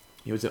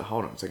 He was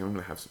hold on a second, I'm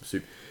going to have some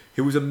soup.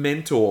 He was a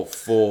mentor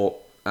for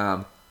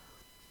Han,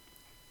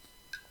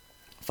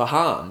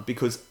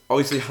 because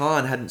obviously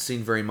Han hadn't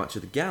seen very much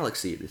of the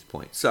galaxy at this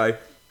point. So,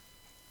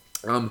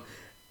 and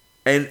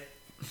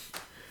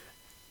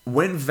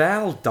when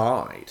Val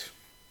died,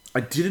 I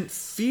didn't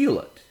feel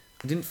it.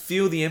 I didn't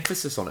feel the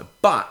emphasis on it,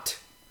 but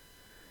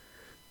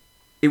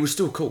it was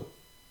still cool.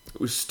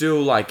 It was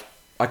still like,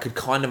 I could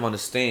kind of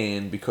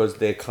understand, because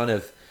they're kind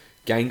of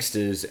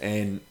gangsters,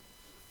 and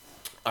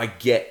I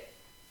get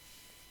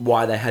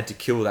why they had to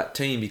kill that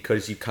team,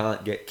 because you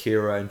can't get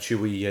Kira and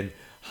Chewie and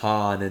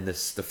Han and the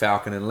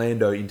Falcon and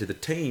Lando into the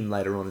team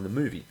later on in the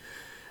movie.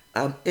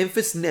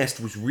 Enfys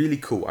Nest was really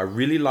cool. I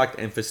really liked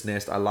Enfys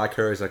Nest. I like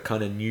her as a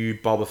kind of new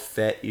Boba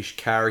Fett-ish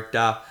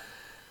character.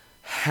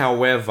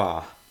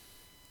 However,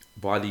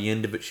 by the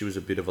end of it, she was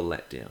a bit of a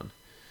letdown.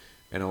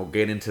 And I'll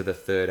get into the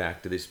third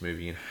act of this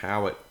movie and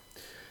how it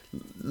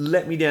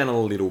let me down a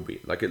little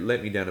bit. Like, it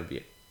let me down a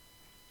bit.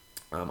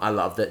 I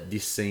love that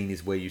this scene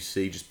is where you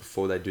see, just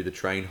before they do the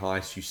train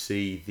heist, you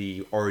see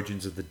the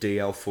origins of the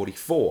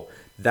DL-44.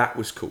 That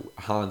was cool.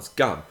 Han's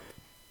gun.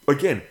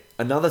 Again,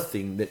 another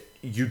thing that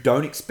you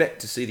don't expect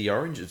to see the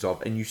origins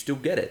of, and you still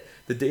get it.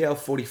 The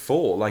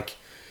DL-44, like,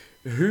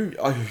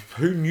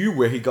 who knew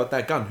where he got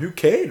that gun? Who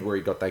cared where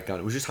he got that gun?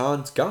 It was just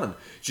Han's gun.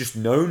 It's just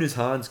known as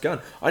Han's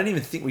gun. I didn't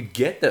even think we'd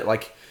get that,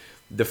 like,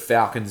 the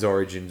Falcon's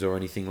origins or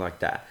anything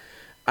like that.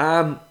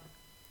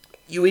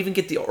 you even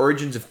get the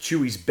origins of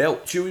Chewie's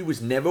belt. Chewie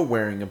was never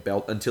wearing a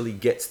belt until he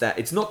gets that.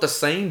 It's not the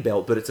same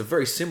belt, but it's a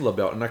very similar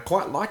belt, and I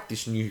quite like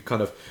this new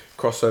kind of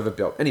crossover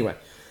belt. Anyway,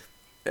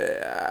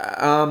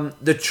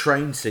 the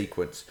train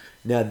sequence.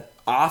 Now,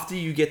 after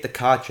you get the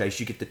car chase,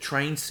 you get the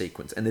train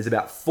sequence, and there's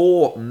about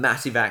 4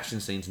 massive action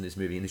scenes in this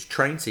movie, and this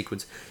train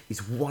sequence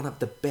is one of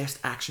the best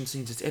action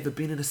scenes that's ever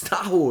been in a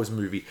Star Wars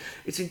movie.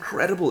 It's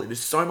incredible. It is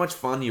so much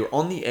fun. You're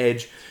on the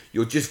edge.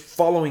 You're just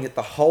following it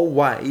the whole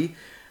way.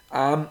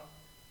 And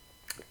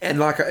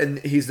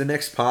here's the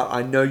next part.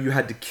 I know you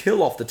had to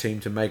kill off the team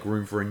to make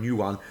room for a new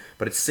one,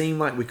 but it seemed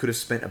like we could have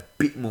spent a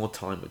bit more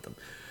time with them.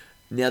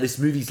 Now, this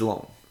movie's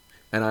long,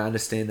 and I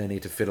understand they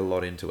need to fit a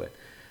lot into it.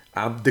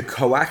 The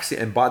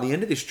coaxium, and by the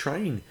end of this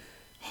train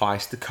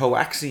heist, the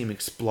coaxium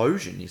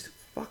explosion is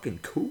fucking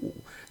cool.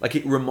 Like,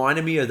 it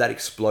reminded me of that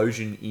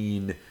explosion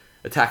in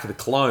Attack of the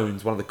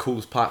Clones. One of the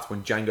coolest parts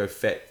when Jango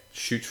Fett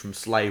shoots from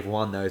Slave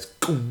One, those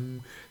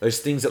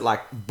things that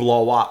like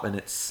blow up and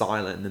it's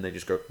silent and then they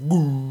just go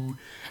goo.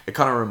 It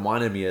kind of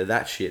reminded me of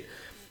that shit.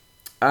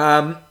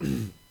 I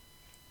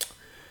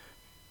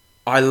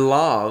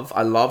love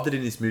that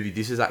in this movie,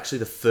 this is actually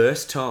the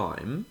first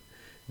time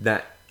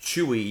that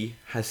Chewie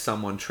has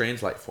someone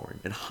translate for him,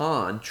 and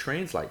Han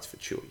translates for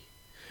Chewie,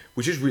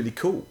 which is really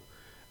cool.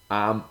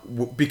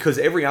 Because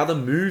every other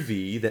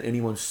movie that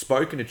anyone's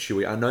spoken to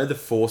Chewie, I know the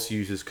Force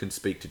users can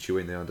speak to Chewie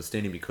and they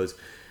understand him because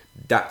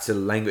that's a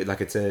language,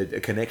 like it's a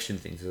connection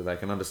thing, so they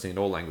can understand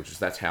all languages.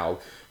 That's how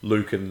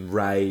Luke and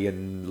Rey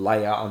and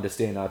Leia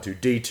understand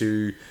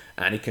R2-D2,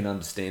 and he can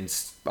understand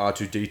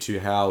R2-D2,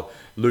 how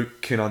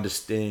Luke can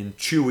understand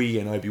Chewie,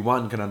 and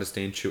Obi-Wan can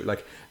understand Chewie.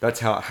 Like, that's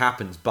how it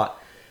happens. But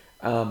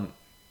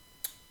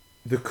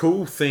the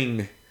cool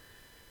thing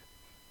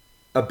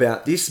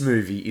about this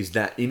movie is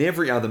that in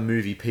every other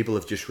movie, people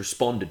have just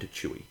responded to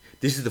Chewie.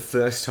 This is the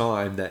first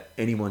time that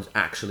anyone's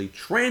actually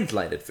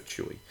translated for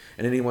Chewie.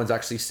 And anyone's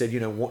actually said,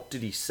 what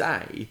did he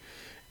say?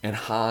 And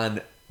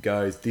Han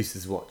goes, this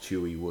is what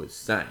Chewie was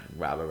saying.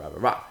 Rah, rah, rah, rah,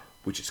 rah.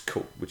 Which is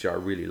cool, which I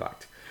really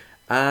liked.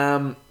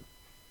 Then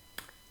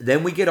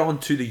we get on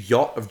to the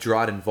yacht of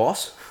Dryden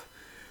Voss.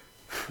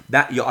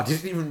 That yacht, I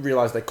didn't even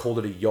realize they called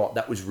it a yacht.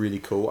 That was really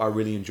cool. I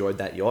really enjoyed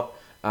that yacht.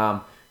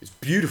 It's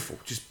beautiful,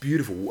 just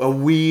beautiful. A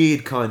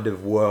weird kind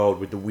of world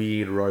with the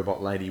weird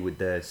robot lady with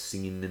the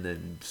singing and the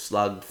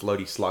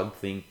floaty slug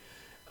thing.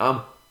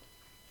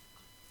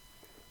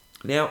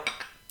 Now,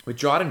 with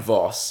Dryden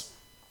Voss,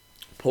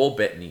 Paul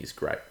Bettany is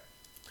great.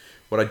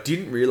 What I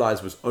didn't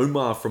realize was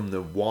Omar from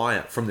The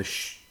Wire,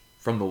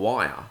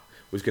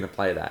 was going to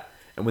play that.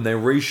 And when they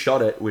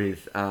reshot it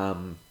with,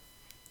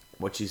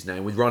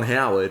 with Ron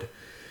Howard,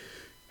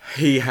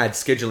 he had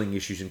scheduling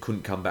issues and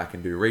couldn't come back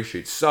and do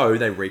reshoots. So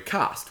they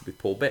recast with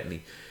Paul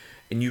Bettany.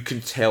 And you can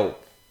tell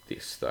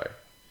this, though.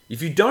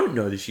 If you don't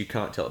know this, you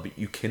can't tell it, but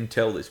you can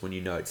tell this when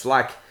you know. It's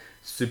like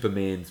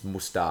Superman's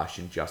mustache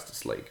in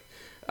Justice League.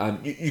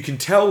 You can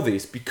tell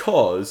this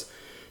because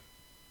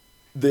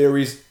there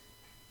is...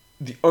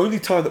 The only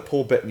time that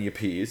Paul Bettany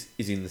appears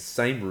is in the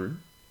same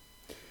room,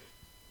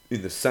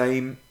 in the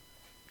same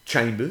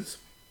chambers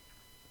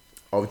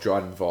of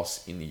Dryden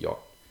Voss in the yacht.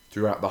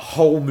 Throughout the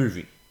whole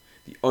movie.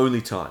 The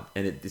only time.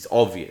 And it is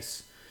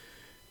obvious.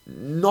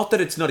 Not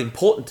that it's not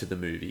important to the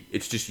movie.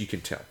 It's just you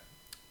can tell.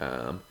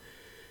 I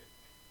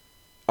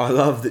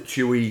love that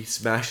Chewie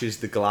smashes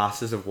the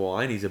glasses of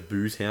wine. He's a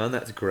booze hound.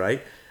 That's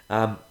great.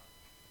 I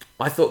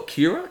thought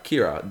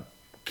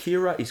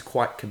Kira is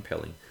quite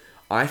compelling.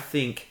 I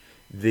think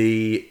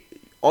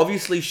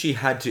obviously she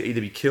had to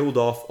either be killed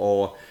off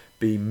or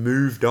be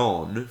moved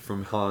on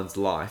from Han's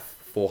life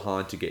for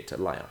Han to get to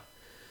Leia.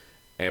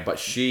 But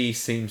she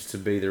seems to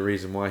be the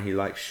reason why he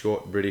likes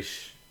short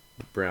British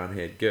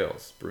brown-haired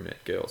girls,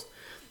 brunette girls.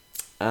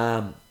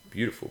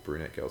 Beautiful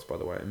brunette girls, by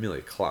the way.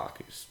 Emilia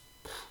Clarke is...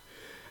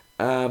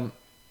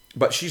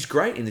 but she's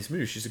great in this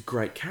movie. She's a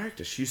great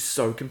character. She's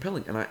so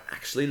compelling, and I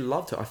actually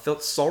loved her. I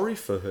felt sorry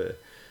for her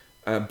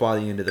by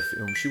the end of the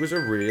film. She was a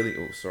really...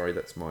 Oh, sorry,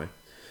 that's my...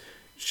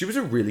 She was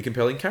a really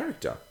compelling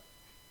character.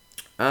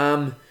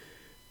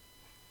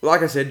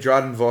 Like I said,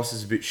 Dryden Voss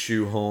is a bit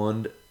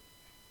shoehorned.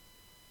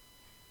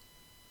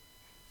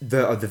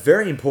 The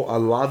very important... I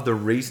love the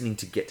reasoning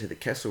to get to the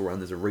Kessel Run.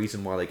 There's a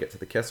reason why they get to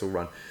the Kessel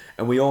Run.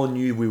 And we all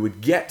knew we would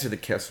get to the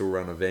Kessel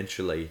Run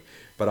eventually.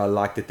 But I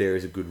like that there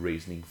is a good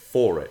reasoning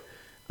for it.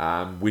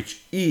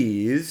 Which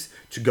is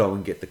to go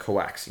and get the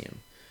coaxium.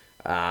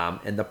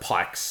 And the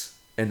Pikes.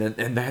 And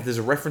there's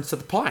a reference to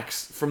the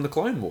Pikes from the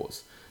Clone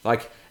Wars.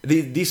 Like,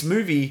 this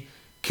movie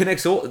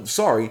connects all...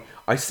 Sorry,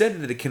 I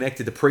said that it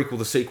connected the prequel,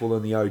 the sequel,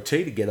 and the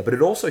OT together. But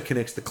it also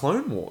connects the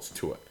Clone Wars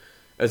to it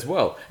as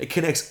well. It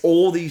connects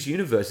all these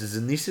universes,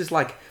 and this is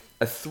like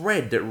a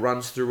thread that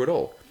runs through it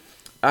all.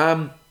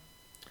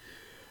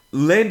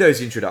 Lando's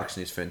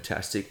introduction is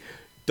fantastic.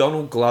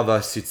 Donald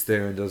Glover sits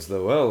there and does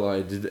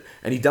and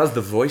he does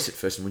the voice at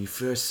first, and when you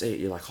first see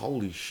it, you're like,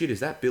 holy shit, is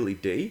that Billy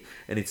Dee?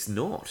 And it's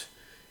not.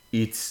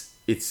 It's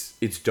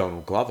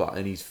Donald Glover,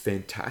 and he's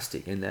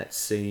fantastic in that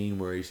scene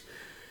where he's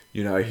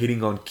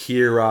hitting on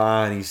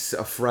Kira, and he's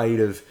afraid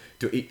of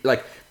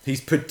he's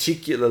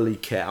particularly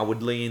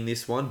cowardly in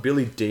this one.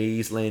 Billy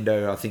D's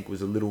Lando, I think,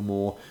 was a little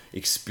more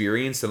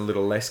experienced and a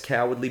little less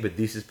cowardly, but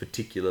this is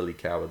particularly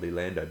cowardly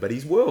Lando. But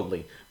he's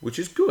worldly, which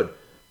is good.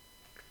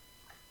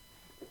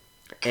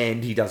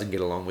 And he doesn't get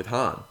along with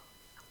Han.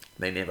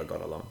 They never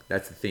got along.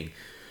 That's the thing.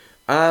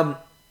 Donald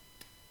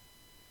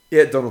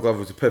Glover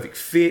was a perfect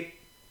fit.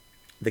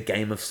 The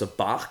game of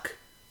Sabacc,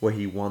 where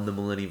he won the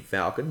Millennium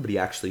Falcon, but he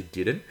actually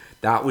didn't.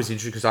 That was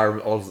interesting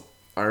because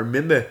I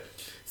remember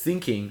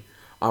thinking,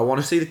 I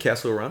want to see the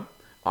Kessel Run.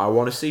 I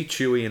want to see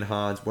Chewie and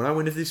Hans. When I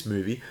went into this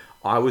movie,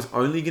 I was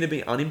only going to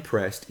be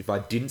unimpressed if I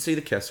didn't see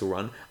the Kessel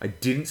Run. I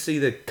didn't see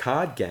the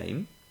card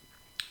game.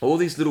 All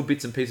these little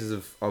bits and pieces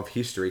of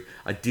history.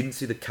 I didn't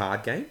see the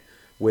card game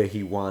where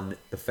he won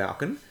the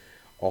Falcon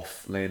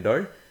off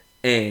Lando.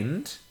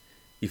 And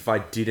if I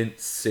didn't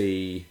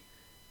see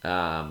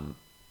Chewie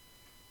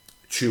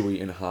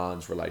and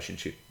Han's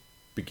relationship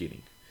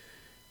beginning.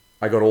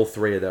 I got all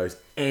three of those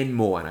and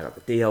more. And I got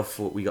the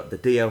we got the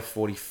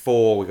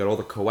DL-44, we got all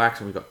the coax,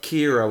 and we got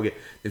Kira.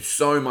 There's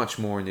so much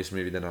more in this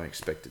movie than I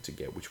expected to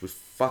get, which was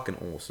fucking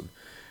awesome.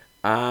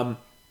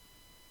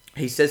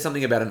 He says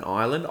something about an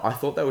island. I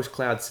thought that was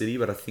Cloud City,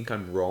 but I think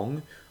I'm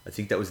wrong. I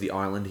think that was the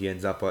island he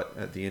ends up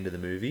at the end of the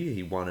movie.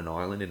 He won an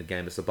island in a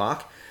game of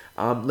Sabacc.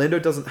 Lando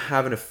doesn't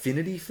have an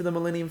affinity for the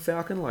Millennium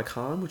Falcon like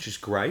Han, which is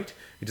great.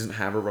 He doesn't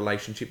have a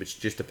relationship. It's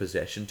just a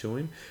possession to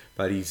him.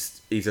 But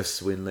he's a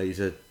swindler.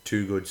 He's a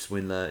too good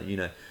swindler.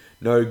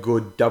 No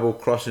good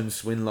double-crossing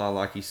swindler,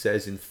 like he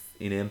says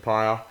in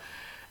Empire.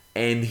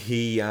 And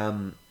he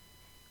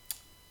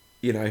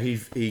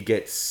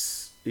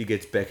gets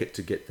Beckett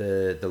to get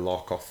the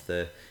lock off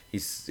the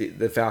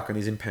Falcon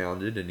is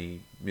impounded, and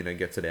he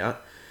gets it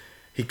out.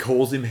 He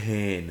calls him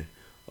Han.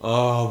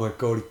 Oh my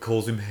god, he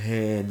calls him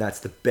Han.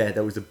 That's the best.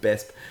 That was the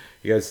best.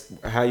 He goes,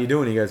 "How you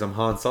doing?" He goes, "I'm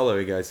Han Solo."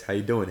 He goes, "How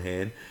you doing,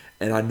 Han?"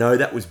 And I know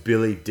that was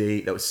Billy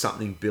D. That was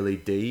something Billy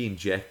D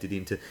injected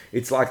into.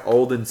 It's like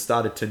Alden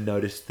started to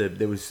notice that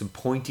there was some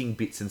pointing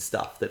bits and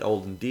stuff that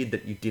Alden did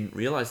that you didn't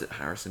realize that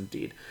Harrison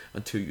did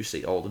until you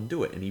see Alden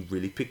do it, and he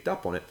really picked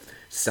up on it.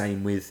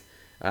 Same with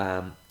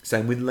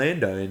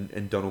Lando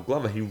and Donald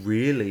Glover. He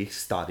really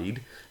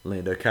studied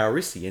Lando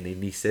Calrissian,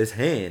 and he says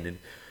Han, and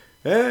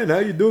 "Han, how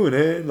you doing,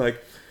 Han?"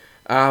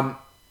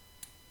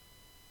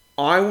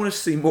 I want to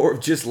see more of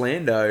just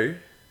Lando,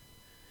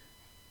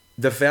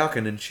 the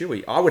Falcon, and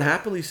Chewie. I would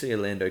happily see a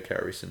Lando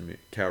Calrissian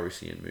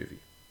movie.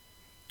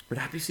 I would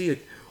happily see a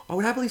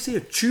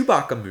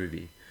Chewbacca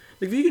movie.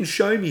 If you can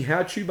show me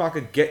how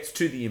Chewbacca gets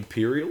to the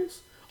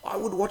Imperials, I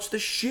would watch the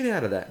shit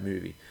out of that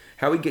movie.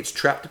 How he gets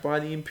trapped by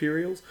the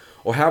Imperials,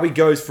 or how he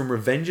goes from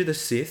Revenge of the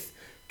Sith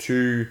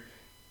to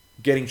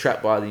getting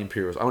trapped by the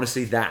Imperials. I want to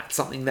see that.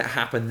 Something that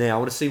happened there. I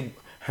want to see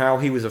how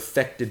he was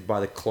affected by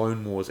the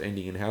Clone Wars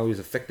ending and how he was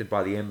affected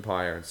by the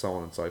Empire and so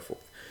on and so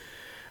forth.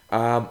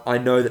 I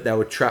know that they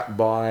were trapped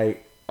by...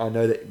 I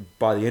know that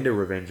by the end of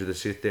Revenge of the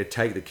Sith, the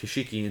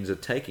Kashyyykians are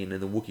taken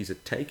and the Wookiees are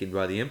taken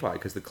by the Empire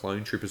because the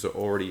clone troopers are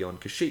already on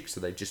Kashyyyk, so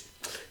they just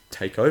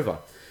take over.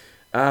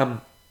 I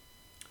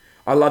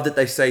love that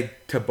they say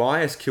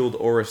Tobias killed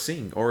Aurra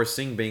Sing. Aurra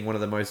Sing being one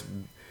of the most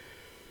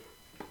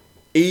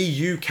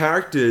EU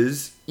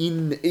characters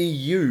in the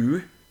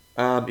EU.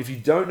 If you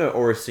don't know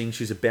Aurra Sing,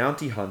 she's a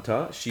bounty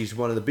hunter. She's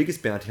one of the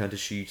biggest bounty hunters.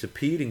 She's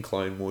appeared in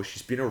Clone Wars.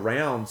 She's been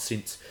around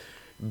since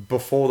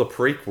before the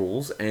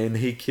prequels, and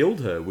he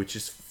killed her, which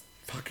is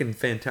fucking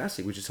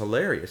fantastic, which is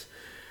hilarious.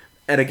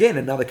 And again,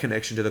 another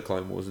connection to the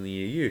Clone Wars in the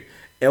EU.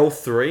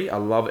 L3, I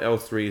love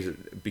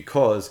L3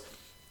 because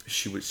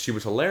she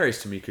was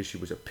hilarious to me because she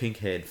was a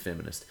pink-haired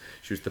feminist.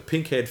 She was the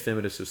pink-haired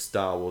feminist of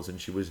Star Wars,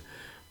 and she was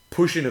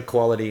pushing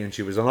equality, and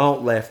she was an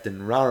alt-left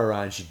and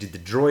rah-rah-rah, and she did the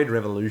droid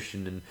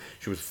revolution, and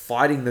she was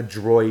fighting the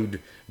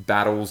droid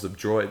battles, the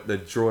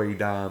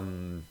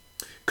droid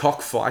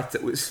cockfights.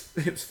 It was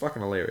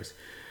fucking hilarious.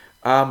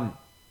 And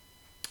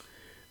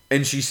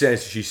she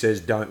says,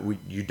 they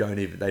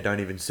don't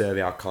even serve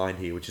our kind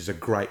here, which is a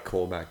great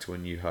callback to A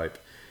New Hope.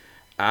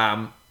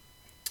 I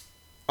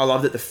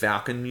love that the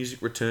Falcon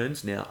music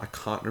returns. Now, I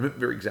can't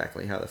remember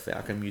exactly how the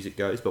Falcon music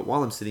goes, but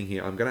while I'm sitting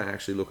here, I'm going to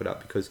actually look it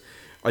up because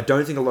I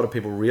don't think a lot of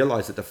people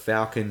realize that the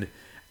Falcon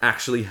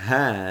actually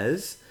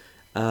has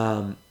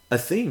a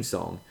theme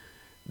song.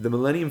 The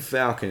Millennium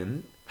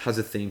Falcon has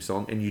a theme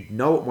song, and you'd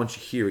know it once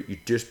you hear it. You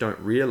just don't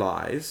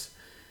realize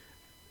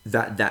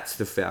that that's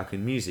the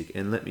Falcon music.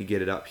 And let me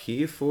get it up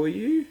here for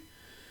you.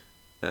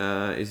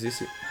 Is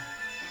this it?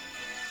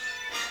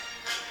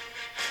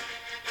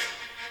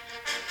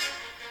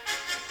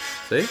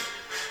 See?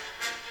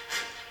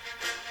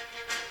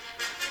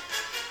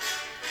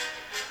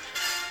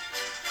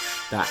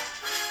 That.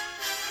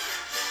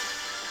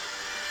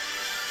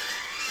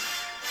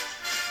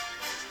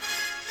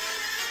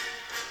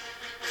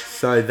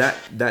 So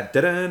that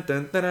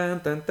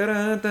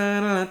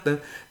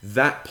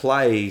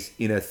plays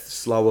in a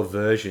slower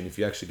version. If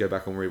you actually go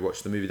back and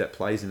rewatch the movie, that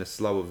plays in a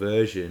slower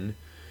version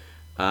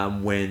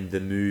when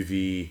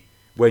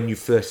you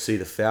first see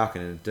the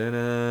Falcon,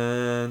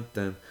 and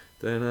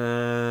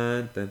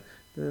Dun, dun,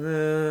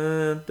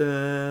 dun,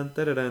 dun,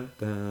 dun, dun,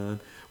 dun.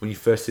 When you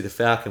first see the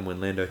Falcon,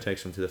 when Lando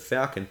takes him to the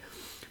Falcon.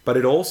 But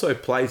it also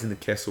plays in the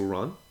Kessel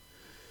Run.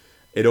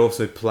 It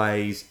also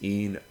plays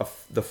in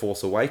The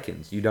Force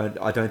Awakens.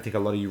 I don't think a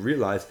lot of you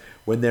realize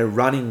when they're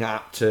running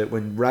up to,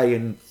 when Rey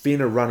and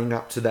Finn are running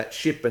up to that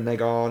ship and they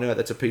go, oh no,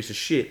 that's a piece of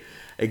shit.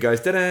 It goes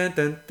dun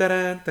dun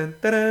dun dun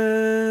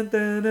dun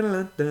dun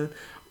dun dun.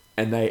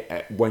 And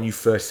when you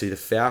first see the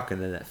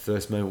Falcon, and that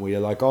first moment where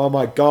you're like, oh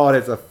my god,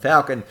 it's a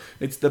Falcon,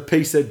 it's the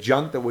piece of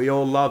junk that we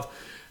all love.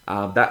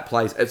 That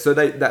plays, so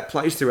that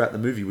plays throughout the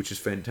movie, which is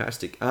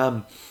fantastic.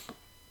 I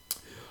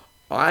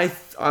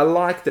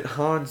like that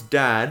Han's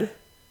dad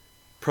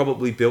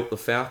probably built the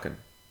Falcon.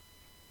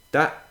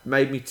 That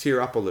made me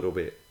tear up a little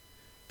bit.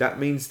 That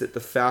means that the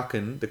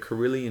Falcon, the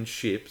Corellian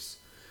ships,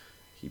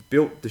 he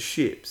built the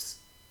ships.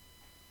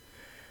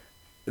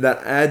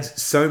 That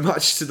adds so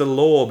much to the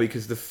lore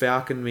because the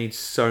Falcon means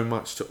so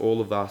much to all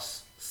of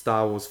us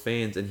Star Wars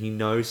fans, and he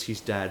knows his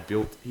dad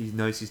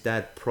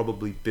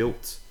probably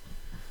built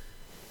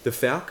the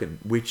Falcon,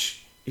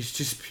 which is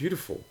just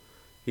beautiful.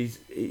 He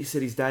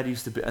said his dad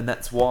used to be, and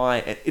that's why,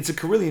 and it's a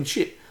Corellian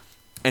ship,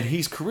 and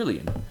he's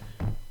Corellian,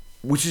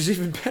 which is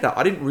even better.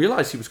 I didn't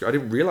realize he was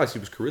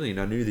Corellian.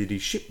 I knew that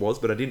his ship was,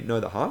 but I didn't know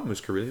that Han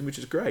was Corellian, which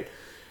is great,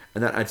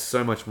 and that adds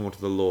so much more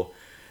to the lore.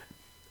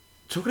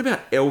 Talking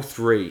about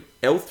L3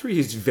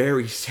 is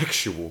very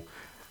sexual.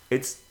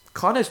 It's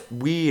kind of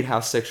weird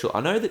how sexual.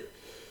 I know that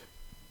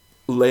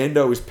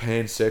Lando is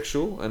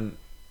pansexual, and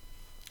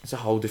it's a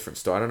whole different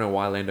story. I don't know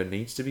why Lando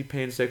needs to be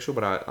pansexual,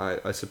 but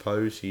I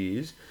suppose he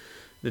is.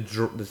 The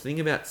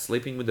thing about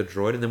sleeping with the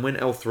droid, and then when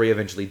L3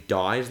 eventually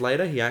dies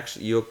later,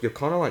 you're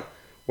kind of like,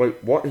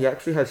 wait, what? He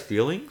actually has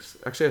feelings?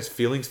 Actually has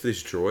feelings for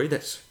this droid?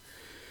 That's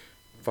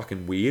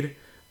fucking weird.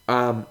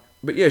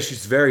 But yeah,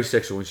 she's very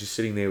sexual when she's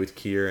sitting there with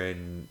Kira,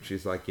 and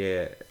she's like,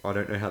 yeah, I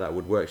don't know how that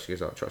would work. She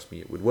goes, oh, trust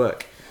me, it would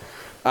work.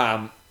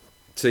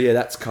 So yeah,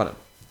 that's kind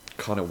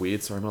of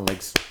weird. Sorry, my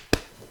leg's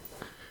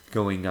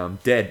going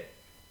dead.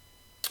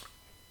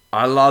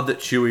 I love that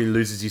Chewie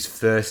loses his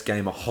first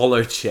game of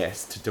holo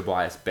chess to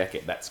Tobias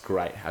Beckett. That's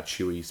great how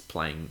Chewie's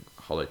playing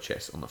holo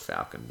chess on the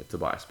Falcon with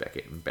Tobias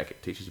Beckett, and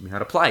Beckett teaches him how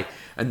to play.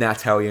 And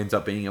that's how he ends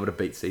up being able to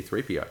beat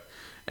C-3PO.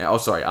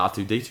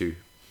 R2-D2.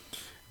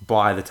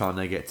 By the time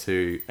they get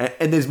to...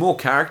 And there's more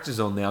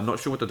characters on there. I'm not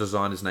sure what the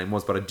designer's name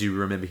was, but I do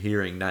remember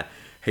hearing that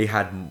he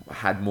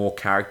had more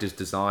characters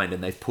designed,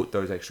 and they've put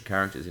those extra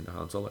characters into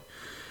Han Solo.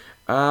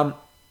 And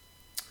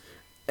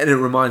it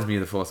reminds me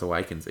of The Force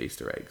Awakens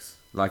Easter eggs.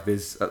 Like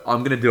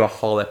I'm going to do a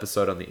whole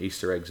episode on the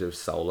Easter eggs of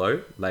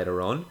Solo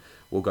later on.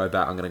 We'll go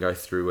back. I'm going to go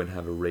through and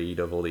have a read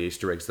of all the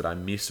Easter eggs that I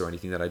miss or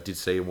anything that I did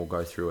see, and we'll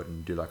go through it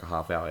and do like a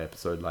half-hour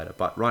episode later.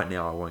 But right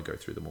now, I won't go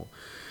through them all.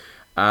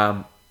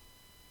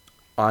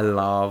 I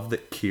love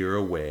that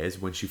Kira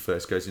wears when she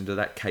first goes into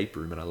that cape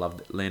room, and I love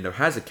that Lando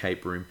has a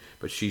cape room,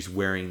 but she's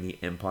wearing the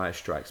Empire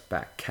Strikes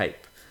Back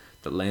cape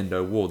that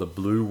Lando wore, the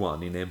blue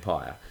one in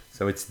Empire.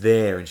 So it's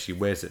there, and she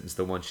wears it, and it's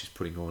the one she's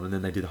putting on. And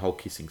then they did the whole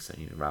kissing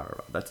scene, and rah, rah,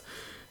 rah.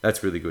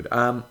 That's really good.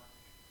 And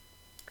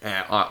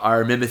I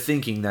remember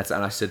thinking and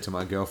I said to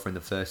my girlfriend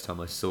the first time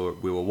I saw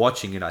it, we were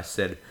watching it, I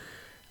said,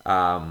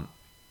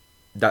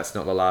 that's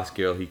not the last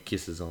girl he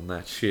kisses on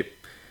that ship.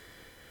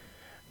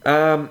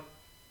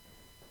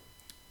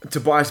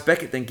 Tobias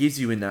Beckett then gives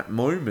you in that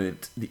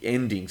moment the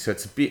ending, so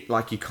it's a bit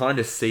like you kind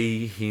of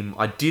see him.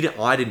 I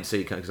didn't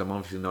see it coming because I'm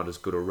obviously not as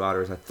good a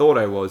writer as I thought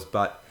I was,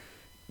 but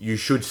you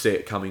should see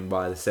it coming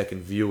by the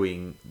second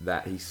viewing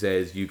that he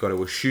says you got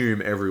to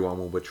assume everyone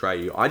will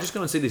betray you. I just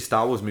go and see these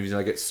Star Wars movies and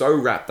I get so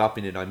wrapped up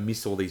in it I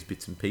miss all these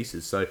bits and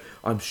pieces. So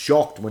I'm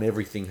shocked when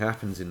everything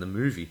happens in the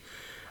movie.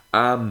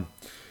 I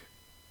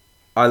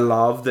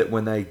love that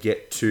when they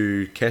get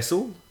to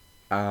Kessel,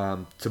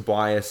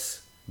 Tobias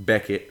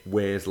Beckett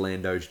wears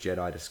Lando's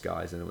Jedi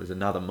disguise, and it was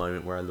another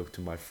moment where I looked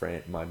to my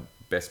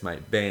best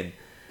mate Ben,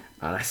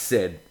 and I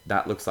said,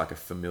 "That looks like a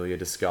familiar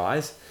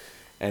disguise,"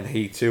 and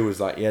he too was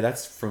like, "Yeah,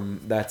 that's from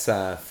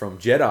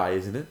Jedi,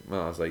 isn't it?"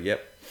 Well, I was like,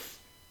 "Yep."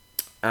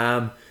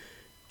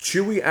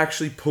 Chewie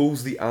actually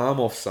pulls the arm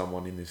off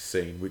someone in this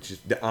scene, which is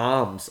the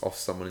arms off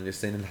someone in this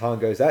scene, and Han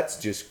goes, "That's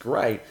just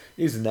great.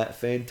 Isn't that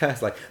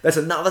fantastic?" Like, that's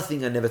another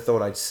thing I never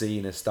thought I'd see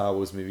in a Star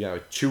Wars movie. You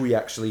know, Chewie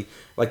actually,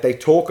 like, they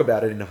talk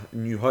about it in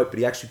New Hope, but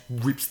he actually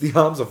rips the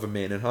arms off a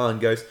man, and Han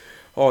goes,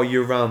 "Oh,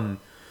 you're the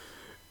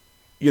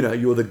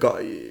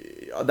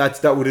guy."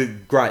 That would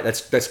have great.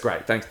 That's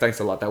great. Thanks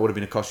a lot. That would have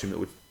been a costume that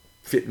would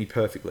fit me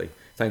perfectly.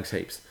 Thanks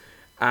heaps.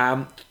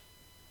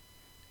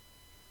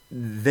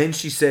 Then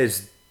she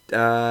says.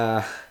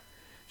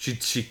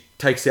 She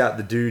takes out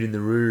the dude in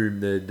the room,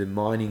 the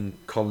mining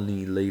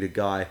colony leader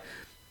guy.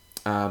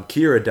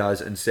 Kira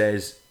does, and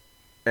says,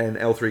 and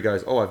L3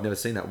 goes, "Oh, I've never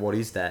seen that. What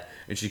is that?"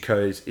 And she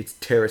goes, "It's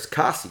Teräs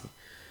Käsi,"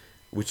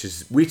 which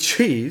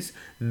is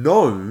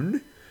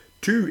known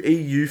to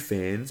EU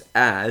fans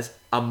as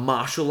a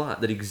martial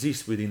art that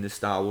exists within the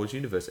Star Wars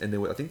universe. And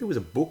I think there was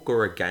a book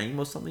or a game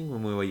or something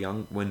when we were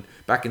young,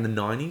 back in the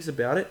 90s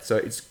about it. So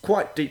it's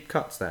quite deep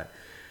cuts that.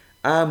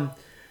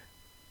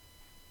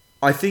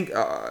 I think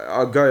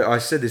I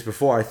said this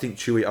before. I think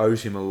Chewie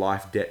owes him a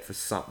life debt for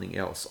something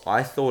else.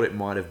 I thought it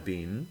might have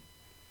been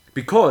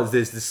because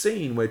there's the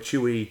scene where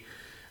Chewie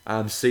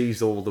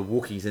sees all the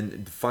Wookiees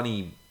and the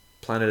funny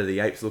Planet of the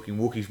Apes looking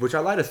Wookiees, which I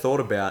later thought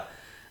about,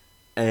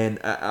 and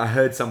I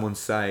heard someone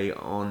say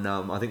on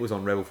I think it was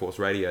on Rebel Force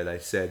Radio. They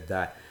said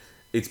that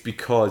it's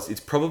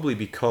probably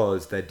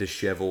because they're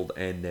disheveled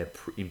and they're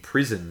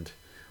imprisoned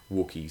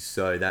Wookiees,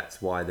 so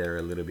that's why they're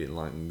a little bit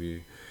like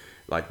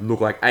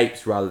look like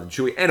apes rather than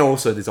Chewie. And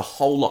also, there's a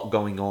whole lot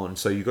going on,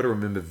 so you've got to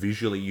remember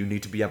visually, you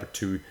need to be able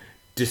to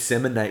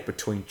disseminate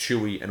between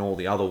Chewie and all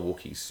the other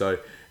Wookiees. So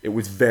it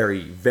was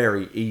very,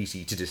 very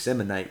easy to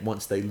disseminate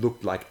once they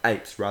looked like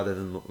apes rather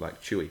than look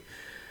like Chewie.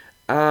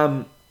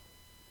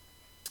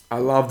 I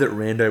love that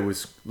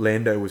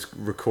Lando was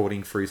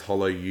recording for his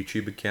Holo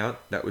YouTube account.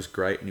 That was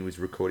great, and he was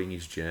recording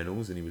his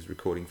journals, and he was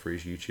recording for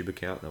his YouTube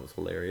account. That was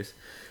hilarious.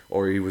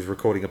 Or he was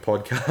recording a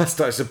podcast,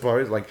 I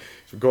suppose. Like,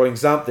 he's recording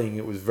something.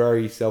 It was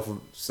very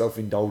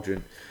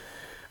self-indulgent.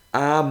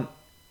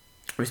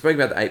 We spoke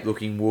about the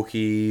ape-looking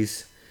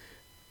Wookiees.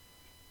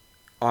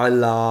 I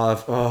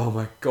love... Oh,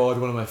 my God.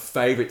 One of my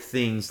favourite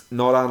things,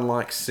 not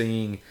unlike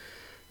seeing...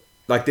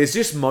 Like, there's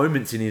just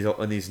moments in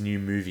his new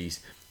movies,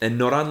 and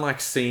not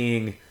unlike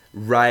seeing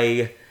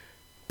Rey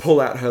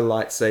pull out her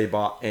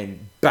lightsaber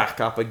and back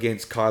up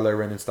against Kylo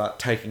Ren and start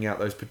taking out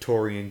those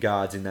Praetorian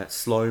guards in that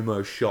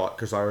slow-mo shot.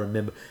 Because I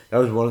remember that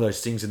was one of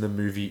those things in the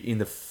movie, in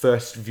the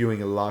first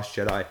viewing of The Last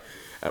Jedi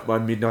at my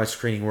midnight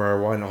screening, where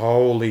I went,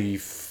 holy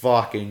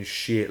fucking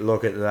shit,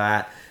 look at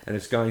that. And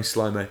it's going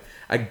slow-mo.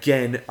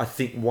 Again, I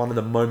think one of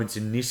the moments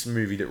in this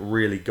movie that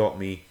really got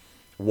me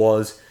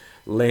was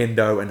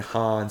Lando and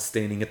Han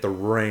standing at the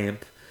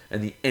ramp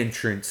and the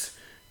entrance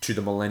to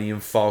the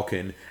Millennium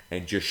Falcon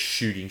and just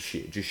shooting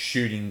shit, just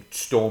shooting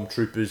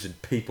stormtroopers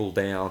and people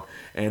down,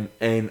 and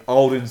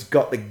Alden's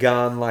got the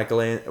gun like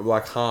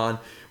Han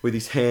with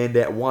his hand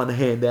out, one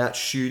hand out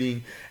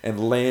shooting, and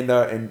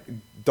Lando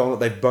and Donald,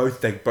 they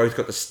both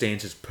got the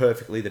stances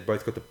perfectly, they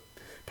both got the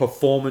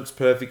performance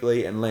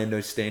perfectly, and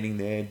Lando's standing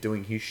there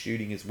doing his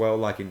shooting as well,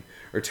 like in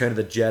Return of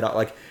the Jedi.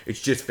 Like,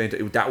 it's just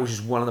fantastic. That was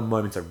just one of the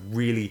moments I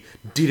really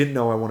didn't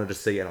know I wanted to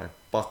see, and I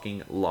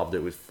fucking loved it.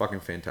 It was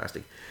fucking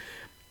fantastic.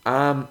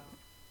 I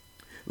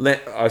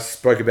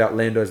spoke about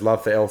Lando's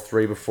love for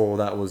L3 before.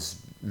 That was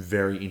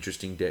very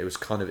interesting. It was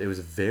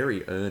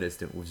very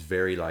earnest. It was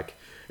very like,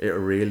 it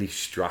really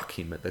struck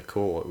him at the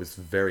core. It was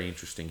very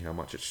interesting how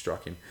much it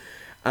struck him.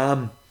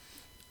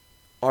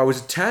 I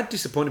was a tad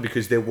disappointed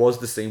because there was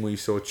the scene where you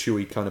saw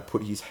Chewie kind of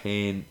put his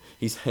head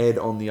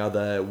on the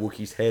other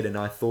Wookiee's head, and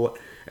I thought,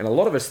 and a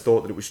lot of us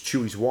thought that it was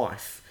Chewie's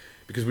wife.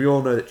 Because we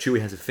all know that Chewie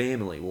has a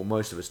family. Well,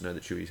 most of us know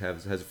that Chewie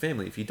has a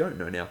family. If you don't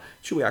know now,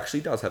 Chewie actually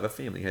does have a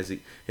family. He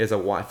has a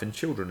wife and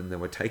children, and they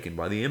were taken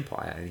by the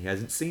Empire, and he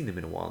hasn't seen them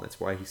in a while.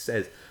 That's why he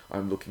says,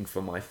 I'm looking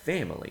for my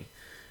family.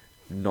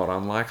 Not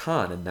unlike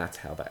Han, and that's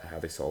how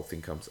this whole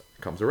thing comes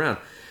around.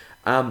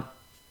 But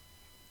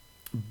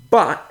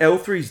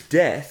L3's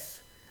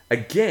death,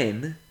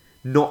 again,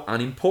 not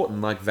unimportant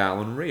like Val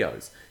and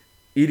Rio's.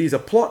 It is a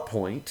plot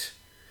point,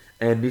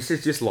 and this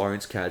is just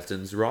Lawrence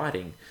Kasdan's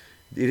writing.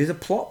 It is a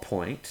plot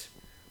point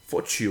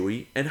for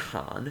Chewie and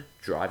Han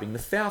driving the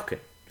Falcon.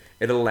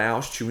 It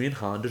allows Chewie and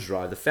Han to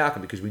drive the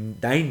Falcon because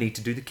they need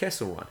to do the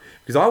Kessel Run.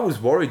 Because I was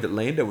worried that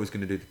Lando was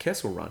going to do the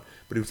Kessel Run,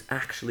 but it was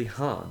actually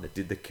Han that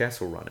did the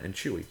Kessel Run and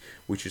Chewie,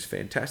 which is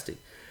fantastic.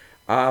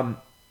 I'm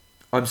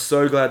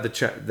so glad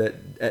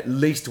that at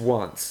least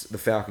once the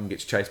Falcon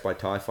gets chased by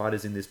TIE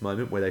fighters in this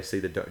moment, where they see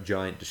the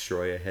giant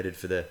destroyer headed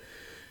for the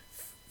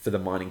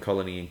mining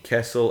colony in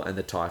Kessel, and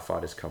the TIE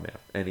fighters come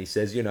out. And he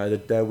says,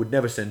 that they would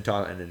never send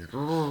TIE, and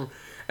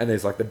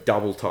there's like the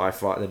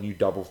new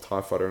double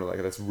TIE fighter,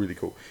 and that's really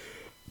cool.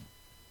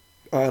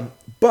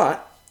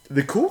 But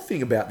the cool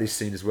thing about this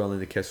scene as well in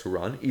the Kessel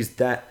Run is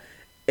that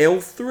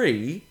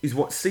L3 is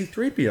what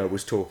C-3PO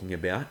was talking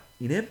about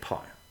in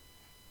Empire.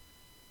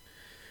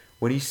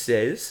 When he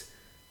says,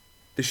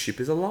 the ship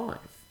is alive.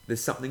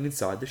 There's something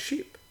inside the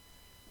ship.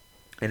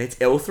 And it's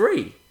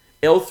L3.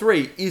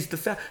 L3 is the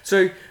Falcon.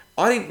 So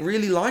I didn't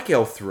really like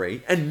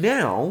L3, and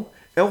now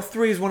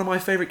L3 is one of my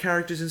favorite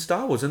characters in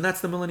Star Wars, and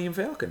that's the Millennium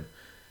Falcon.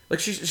 Like,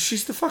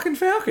 she's the fucking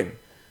Falcon.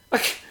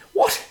 Like,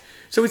 what?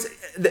 So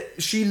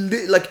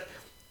the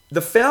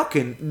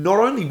Falcon not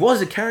only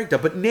was a character,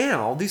 but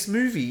now this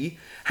movie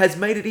has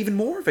made it even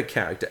more of a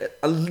character,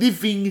 a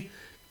living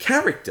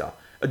character,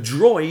 a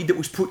droid that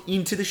was put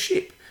into the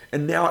ship,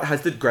 and now it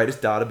has the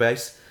greatest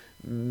database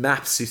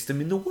map system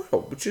in the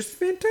world, which is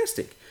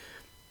fantastic.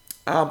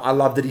 I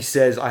love that he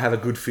says, I have a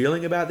good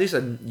feeling about this,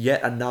 and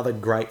yet another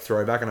great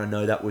throwback, and I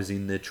know that was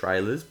in the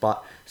trailers,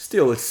 but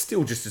still, it's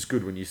still just as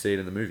good when you see it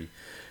in the movie.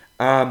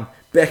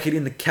 Beckett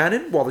in the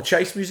cannon while the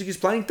chase music is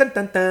playing, dun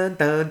dun dun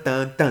dun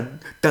dun dun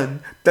dun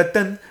dun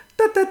dun dun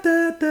dun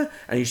dun dun,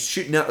 and he's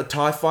shooting out the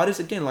TIE fighters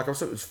again. Like I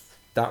said,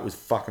 that was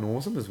fucking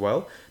awesome as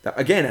well. That,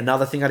 again,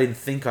 another thing I didn't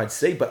think I'd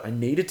see, but I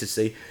needed to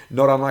see.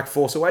 Not unlike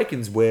Force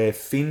Awakens, where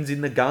Finn's in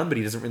the gun, but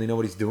he doesn't really know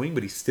what he's doing,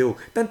 but he's still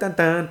dun dun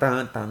dun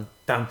dun dun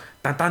dun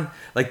dun dun.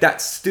 Like,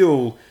 that's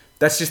still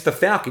That's just the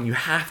Falcon. You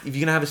have, if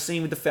you're gonna have a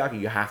scene with the Falcon,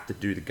 you have to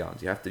do the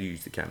guns. You have to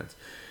use the cannons,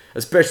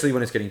 especially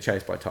when it's getting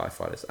chased by TIE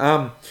fighters.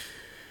 But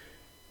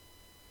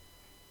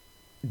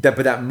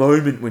that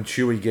moment when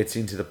Chewie gets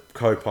into the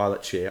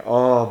co-pilot chair,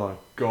 oh my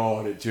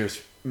god, it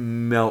just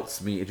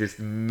melts me. It just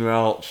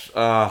melts.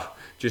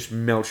 Just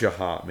melts your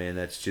heart, man.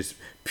 That's just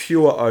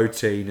pure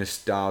OT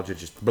nostalgia.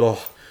 Just blah.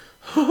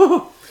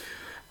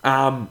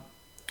 I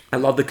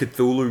love the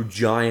Cthulhu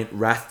giant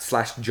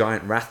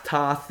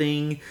Rathtar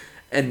thing.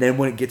 And then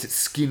when it gets its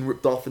skin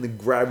ripped off in the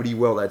gravity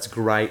well, that's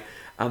great.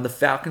 The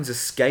Falcon's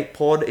escape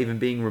pod even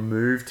being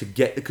removed to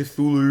get the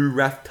Cthulhu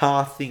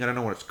Rathtar thing, I don't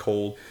know what it's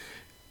called,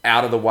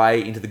 out of the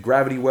way into the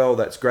gravity well,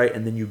 that's great.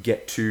 And then you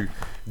get to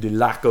the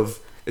lack of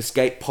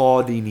escape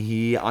pod in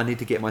here. I need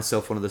to get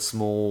myself one of the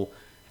small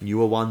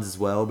newer ones as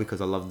well, because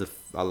I love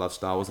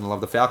Star Wars and I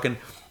love the Falcon.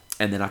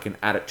 And then I can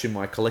add it to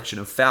my collection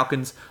of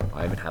Falcons.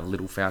 I even have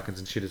little Falcons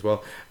and shit as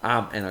well.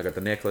 And I got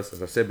the necklace,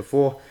 as I said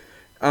before.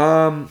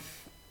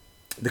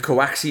 The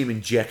coaxium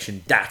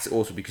injection, that's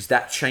awesome, because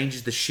that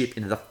changes the ship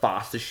into the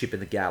fastest ship in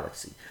the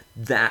galaxy.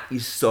 That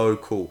is so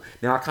cool.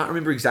 Now, I can't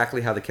remember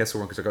exactly how the Kessel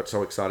Run, because I got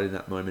so excited in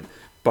that moment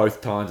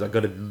both times. I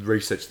got to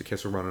research the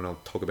Kessel Run, and I'll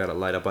talk about it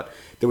later. But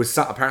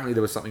apparently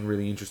there was something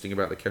really interesting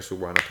about the Kessel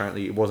Run.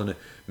 Apparently it wasn't a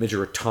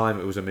measure of time,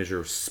 it was a measure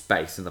of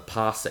space, and the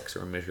parsecs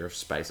are a measure of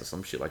space or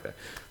some shit like that.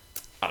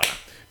 I don't know.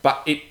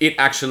 But it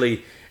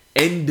actually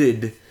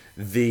ended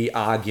the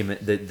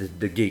argument,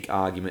 the geek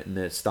argument and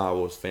the Star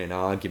Wars fan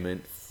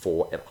argument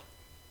forever.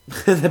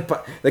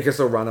 The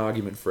Kessel Run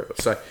argument forever.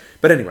 So,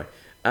 but anyway,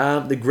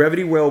 the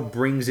gravity well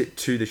brings it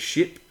to the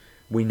ship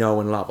we know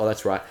and love. Oh,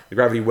 that's right. The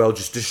gravity well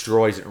just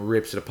destroys it and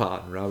rips it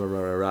apart. And rah, rah, rah,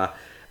 rah,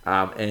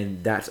 rah.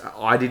 And that's,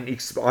 I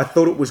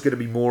thought it was going to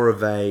be more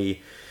of a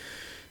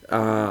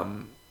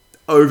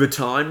over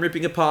time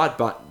ripping apart,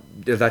 but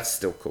that's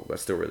still cool.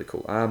 That's still really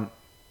cool. I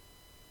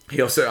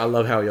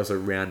love how he also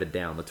rounded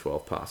down the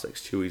 12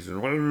 parsecs. Chewie's,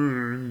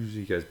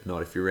 he goes,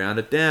 not if you round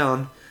it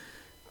down.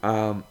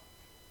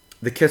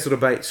 The Kessel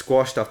debate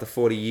squashed after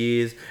 40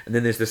 years, and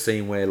then there's the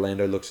scene where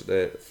Lando looks at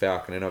the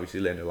Falcon, and obviously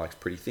Lando likes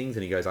pretty things,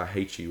 and he goes, I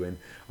hate you, and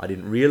I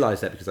didn't realise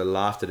that because I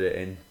laughed at it,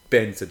 and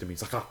Ben said to me,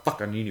 he's like, oh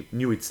fuck, I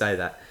knew he'd say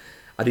that.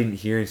 I didn't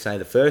hear him say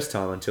the first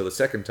time until the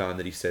second time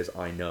that he says,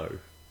 I know.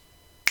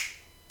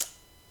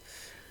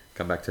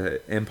 Come back to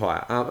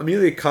Empire.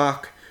 Amelia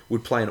Clark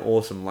would play an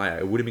awesome Leia.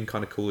 It would have been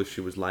kind of cool if she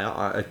was Leia.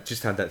 I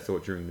just had that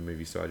thought during the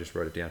movie, so I just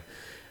wrote it down.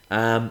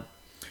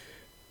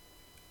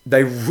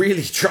 They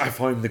really drive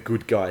home the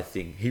good guy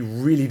thing. He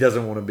really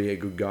doesn't want to be a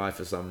good guy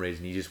for some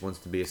reason. He just wants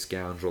to be a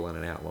scoundrel and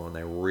an outlaw, and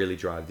they really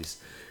drive this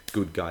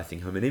good guy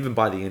thing home. And even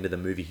by the end of the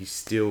movie, he's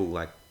still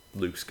like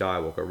Luke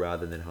Skywalker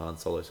rather than Han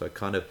Solo. So it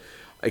kind of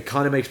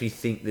makes me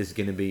think there's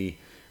going to be,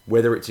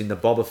 whether it's in the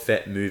Boba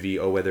Fett movie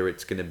or whether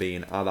it's going to be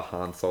in other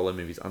Han Solo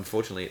movies.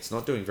 Unfortunately, it's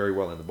not doing very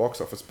well in the box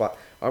office, but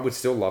I would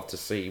still love to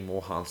see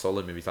more Han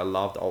Solo movies. I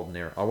loved Alden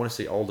era. I want to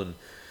see Alden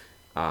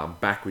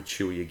back with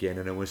Chewie again,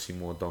 and I want to see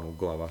more Donald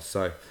Glover.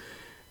 So,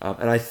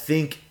 and I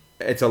think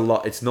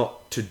it's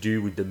not to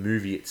do with the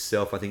movie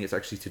itself. I think it's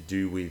actually to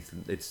do with,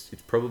 it's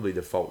probably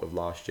the fault of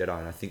Last Jedi,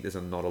 and I think there's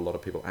not a lot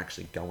of people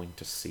actually going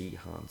to see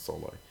Han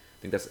Solo. I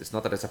think it's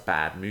not that it's a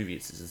bad movie.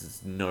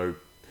 It's a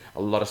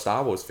lot of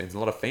Star Wars fans, a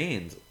lot of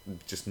fans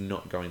just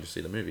not going to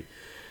see the movie,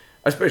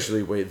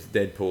 especially with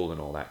Deadpool and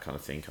all that kind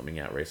of thing coming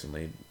out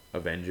recently,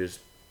 Avengers.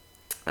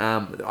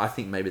 I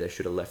think maybe they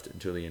should have left it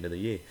until the end of the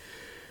year.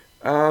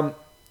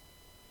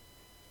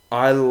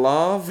 I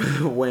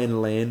love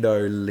when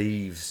Lando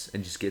leaves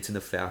and just gets in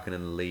the Falcon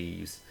and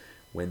leaves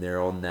when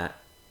they're on that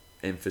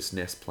Enfys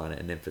Nest planet,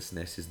 and Enfys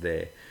Nest is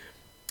there,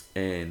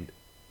 and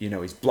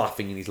he's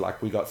bluffing and he's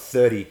like, we got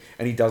 30,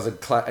 and he does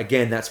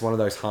again. That's one of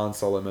those Han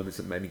Solo moments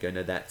that made me go,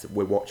 no,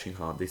 we're watching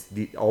Han.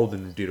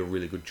 Alden did a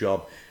really good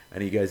job,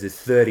 and he goes, there's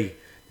 30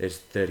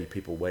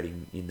 people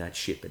waiting in that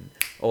ship, and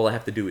all I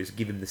have to do is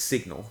give him the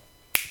signal,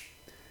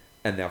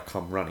 and they'll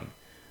come running.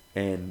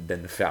 And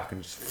then the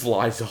Falcon just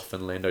flies off,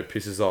 and Lando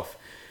pisses off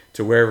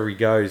to wherever he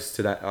goes,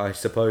 to that, I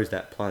suppose,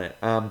 that planet.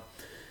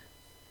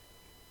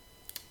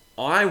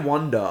 I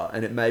wonder,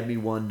 and it made me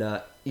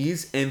wonder,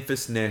 is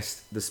Enfys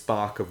Nest the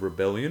spark of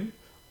rebellion,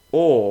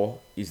 or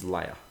is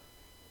Leia?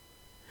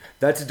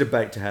 That's a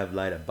debate to have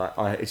later, but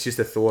it's just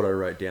a thought I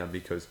wrote down,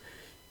 because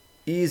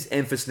is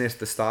Enfys Nest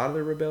the start of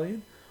the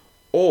rebellion,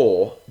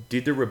 or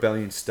did the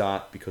rebellion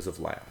start because of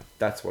Leia?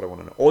 That's what I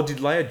want to know. Or did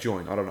Leia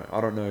join? I don't know.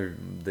 I don't know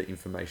the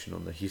information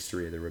on the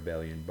history of the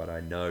rebellion, but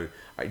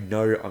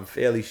I'm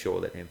fairly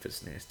sure that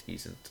Enfys Nest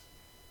isn't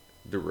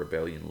the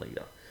rebellion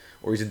leader,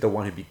 or isn't the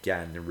one who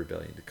began the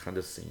rebellion. It kind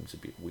of seems a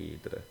bit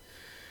weird that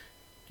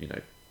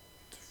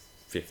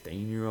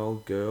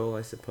 15-year-old girl,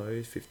 I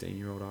suppose,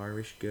 15-year-old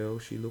Irish girl,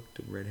 she looked,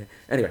 red hair.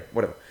 Anyway,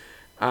 whatever.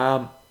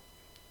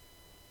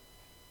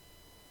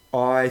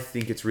 I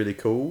think it's really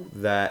cool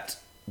that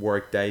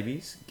Warwick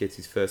Davies gets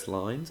his first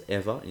lines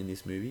ever in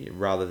this movie,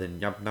 rather than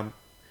yum num.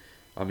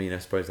 I mean, I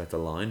suppose that's a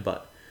line,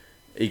 but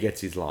he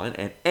gets his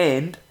line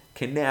and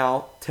can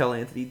now tell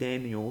Anthony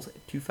Daniels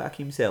to fuck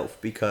himself,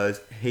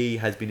 because he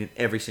has been in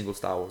every single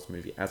Star Wars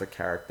movie as a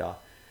character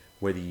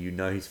whether you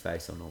know his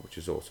face or not, which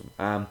is awesome.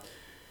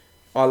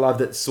 I love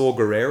that Saw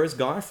Gerrera's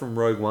guy from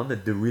Rogue One,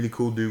 the really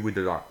cool dude with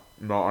the like,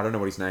 no, I don't know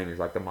what his name is,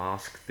 like the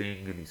mask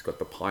thing, and he's got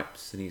the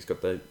pipes, and he's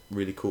got the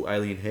really cool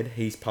alien head.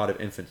 He's part of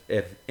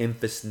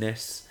Enfys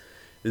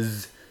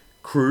Nest's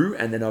crew,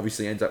 and then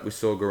obviously ends up with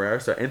Saw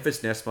Gerrera. So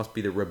Enfys Nest must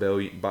be the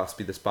rebellion, must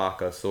be the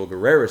spark of Saw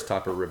Gerrera's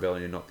type of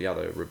rebellion, not the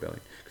other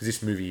rebellion. Because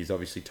this movie is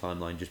obviously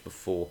timeline just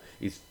before,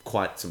 is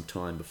quite some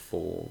time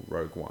before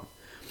Rogue One.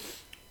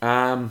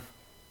 I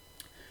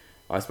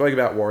spoke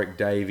about Warwick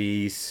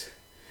Davies.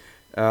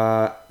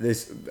 And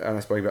I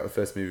spoke about the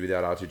first movie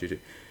without R2-D2.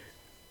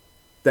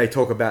 They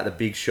talk about the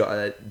big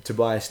shot.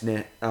 Tobias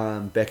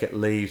Beckett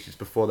leaves just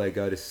before they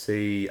go to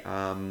see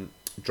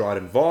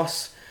Dryden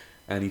Voss,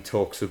 and he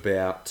talks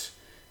about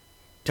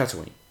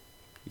Tatooine.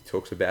 He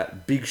talks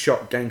about big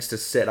shot gangster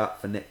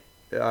setup for he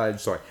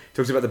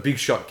talks about the big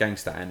shot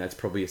gangster, and that's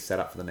probably a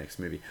setup for the next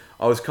movie.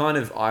 I kind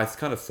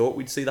of thought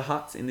we'd see the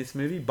Hutts in this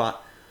movie,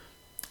 but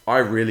I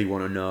really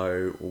want to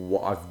know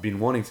what I've been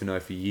wanting to know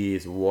for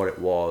years, what it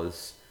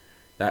was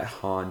that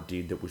Han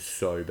did that was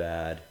so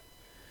bad.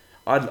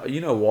 You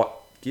know what?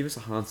 Give us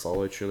a Han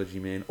Solo trilogy,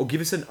 man. Or give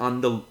us an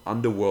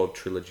Underworld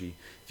trilogy.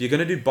 If you're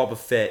going to do Boba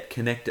Fett,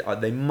 connect it.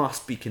 They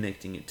must be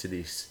connecting it to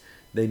this.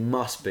 They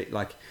must be.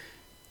 Like,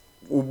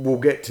 we'll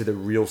get to the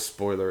real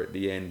spoiler at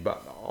the end,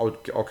 but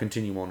I'll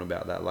continue on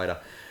about that later.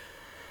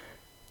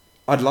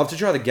 I'd love to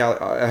try the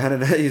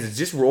it's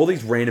just all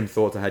these random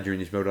thoughts I had during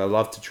this build. I'd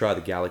love to try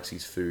the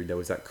Galaxy's food. There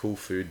was that cool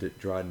food that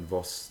Dryden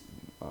Voss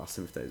asked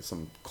him if there's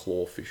some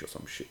clawfish or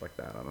some shit like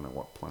that. I don't know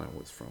what planet it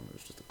was from. It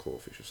was just a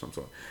clawfish of some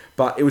sort.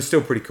 But it was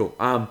still pretty cool.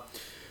 I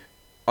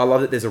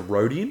love that there's a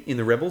Rodian in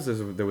the Rebels.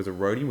 There was a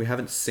Rodian. We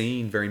haven't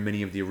seen very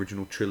many of the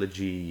original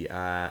trilogy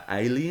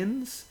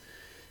aliens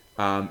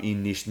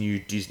in this new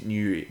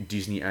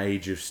Disney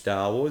age of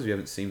Star Wars. We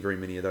haven't seen very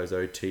many of those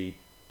OT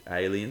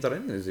aliens. I don't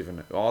think there's even...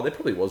 there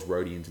probably was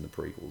Rodians in the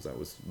prequels. That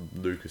was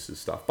Lucas's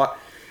stuff. But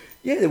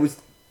yeah, there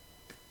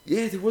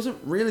wasn't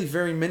really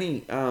very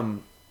many...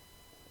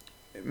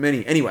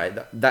 Anyway,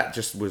 that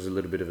just was a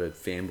little bit of a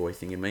fanboy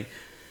thing in me.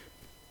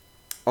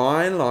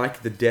 I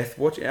like the Death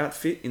Watch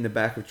outfit in the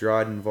back of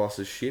Dryden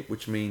Voss's ship,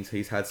 which means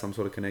he's had some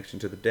sort of connection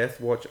to the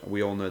Death Watch.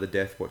 We all know the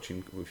Death Watch,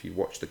 if you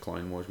watch the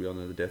Clone Wars, we all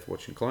know the Death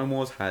Watch in Clone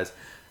Wars has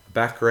a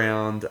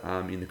background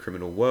in the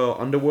criminal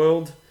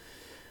underworld,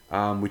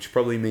 which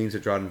probably means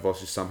that Dryden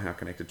Voss is somehow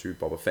connected to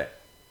Boba Fett.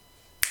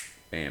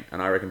 Bam.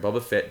 And I reckon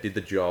Boba Fett did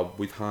the job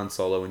with Han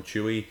Solo and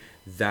Chewie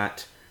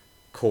that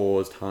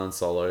caused Han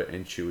Solo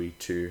and Chewie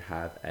to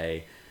have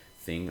a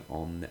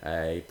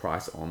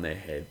price on their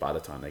head by the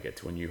time they get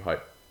to A New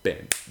Hope.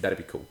 Bam, that'd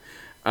be cool.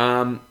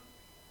 Now,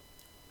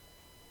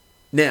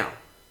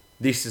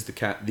 this is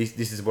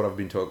this is what I've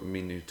been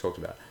talked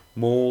about.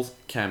 Maul's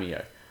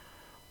cameo.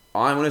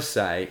 I want to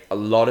say a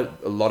lot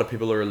of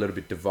people are a little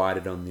bit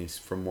divided on this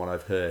from what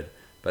I've heard,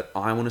 but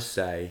I want to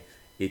say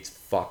it's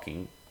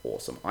fucking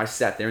awesome. I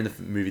sat there in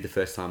the movie the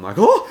first time like,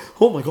 oh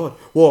my god,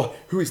 whoa,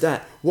 who is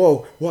that?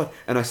 Whoa, what?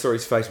 And I saw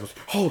his face and was,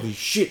 holy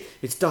shit,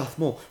 it's Darth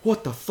Maul.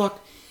 What the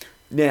fuck?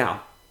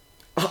 Now,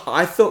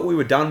 I thought we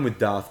were done with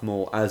Darth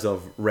Maul as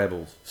of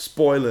Rebels.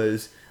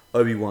 Spoilers,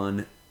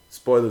 Obi-Wan,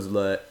 spoilers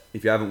alert.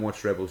 If you haven't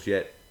watched Rebels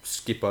yet,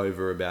 skip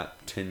over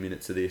about 10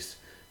 minutes of this.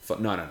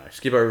 No,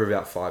 skip over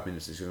about 5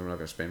 minutes because I'm not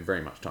going to spend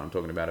very much time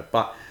talking about it.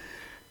 But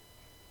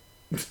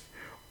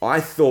I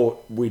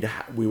thought we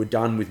were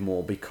done with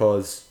Maul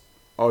because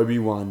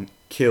Obi-Wan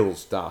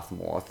kills Darth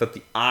Maul. I thought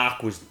the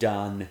arc was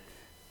done.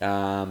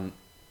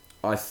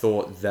 I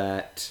thought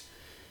that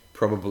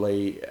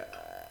probably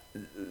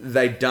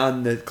they'd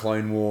done the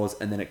Clone Wars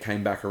and then it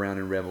came back around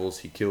in Rebels.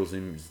 He kills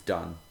him, it's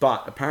done.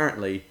 But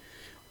apparently,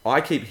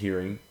 I keep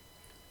hearing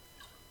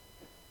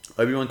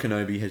Obi-Wan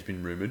Kenobi has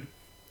been rumoured.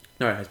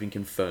 No, it has been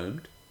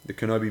confirmed. The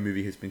Kenobi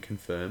movie has been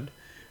confirmed.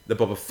 The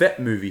Boba Fett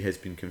movie has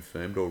been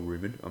confirmed or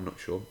rumoured. I'm not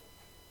sure.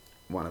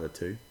 One of the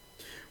two.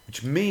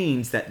 Which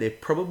means that they're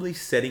probably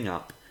setting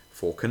up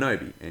for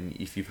Kenobi. And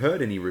if you've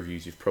heard any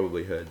reviews, you've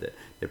probably heard that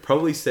they're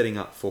probably setting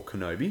up for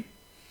Kenobi,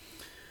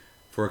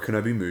 for a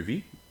Kenobi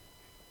movie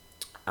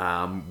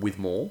with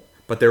Maul.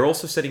 But they're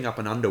also setting up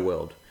an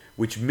underworld,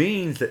 which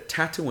means that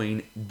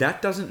Tatooine,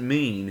 that doesn't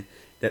mean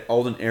that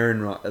Alden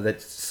Ehrenreich,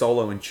 that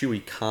Solo and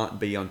Chewie can't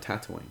be on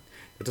Tatooine.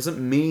 It doesn't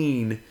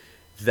mean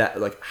that,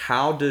 like,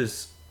 how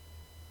does...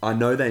 I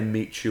know they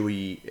meet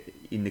Chewie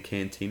in the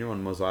cantina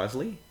on Mos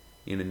Eisley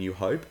in A New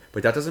Hope,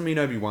 but that doesn't mean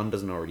Obi-Wan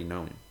doesn't already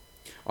know him.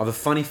 I have a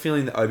funny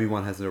feeling that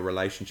Obi-Wan has a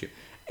relationship.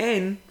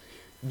 And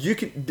you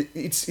can...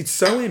 It's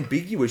so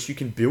ambiguous, you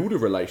can build a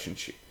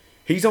relationship.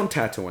 He's on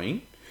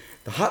Tatooine.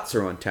 The Hutts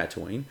are on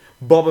Tatooine.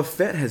 Boba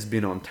Fett has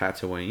been on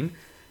Tatooine.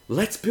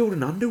 Let's build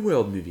an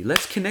underworld movie.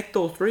 Let's connect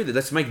all three.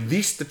 Let's make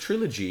this the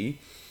trilogy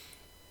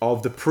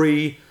of the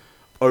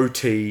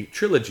pre-OT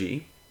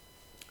trilogy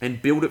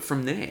and build it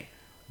from there.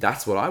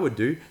 That's what I would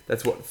do.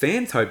 That's what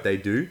fans hope they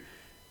do.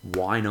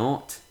 Why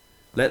not?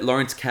 Let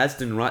Lawrence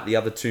Kasdan write the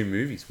other two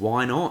movies.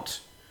 Why not?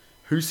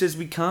 Who says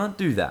we can't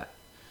do that?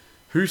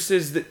 Who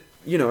says that,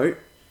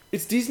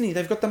 it's Disney.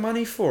 They've got the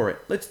money for it.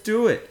 Let's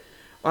do it.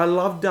 I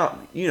love Darth.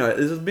 You know,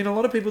 there's been a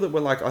lot of people that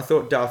were like, I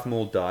thought Darth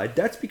Maul died.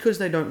 That's because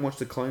they don't watch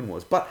the Clone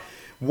Wars. But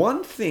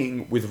one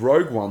thing with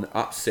Rogue One that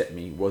upset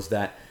me was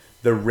that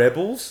the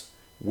rebels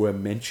were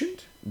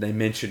mentioned. They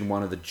mentioned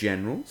one of the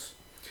generals.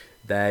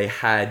 They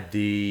had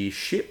the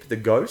ship, the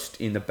Ghost,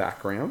 in the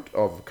background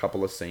of a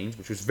couple of scenes,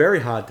 which was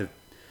very hard to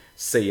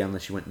see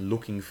unless you went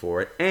looking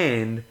for it.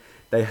 And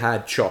they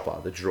had Chopper,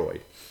 the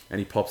droid, and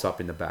he pops up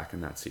in the back,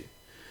 and that's it.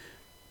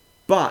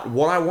 But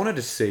what I wanted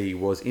to see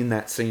was in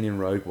that scene in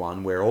Rogue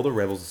One where all the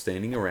rebels are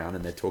standing around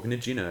and they're talking to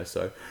Jyn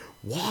Erso,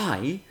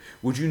 why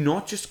would you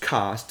not just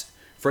cast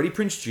Freddie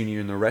Prinze Jr.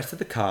 and the rest of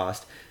the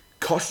cast,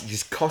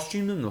 just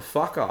costume them the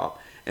fuck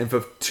up, and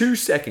for 2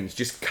 seconds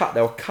just cut?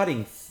 They were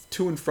cutting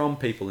to and from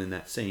people in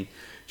that scene.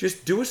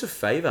 Just do us a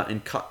favor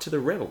and cut to the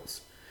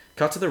rebels.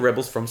 Cut to the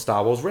rebels from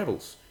Star Wars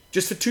Rebels.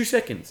 Just for 2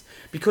 seconds.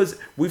 Because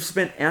we've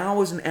spent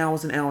hours and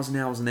hours and hours and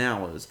hours and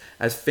hours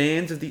as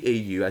fans of the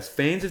EU, as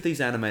fans of these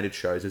animated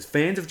shows, as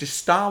fans of just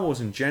Star Wars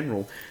in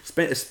general,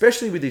 spent,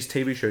 especially with these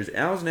TV shows,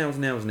 hours and hours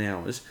and hours and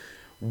hours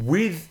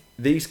with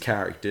these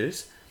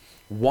characters.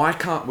 Why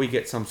can't we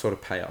get some sort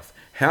of payoff?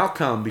 How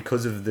come?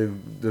 Because of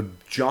the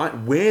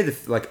giant...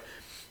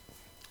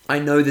 I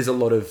know there's a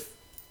lot of...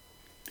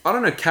 I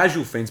don't know,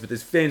 casual fans, but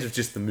there's fans of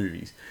just the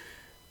movies.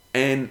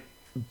 And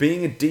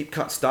being a deep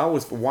cut Star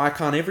Wars, why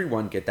can't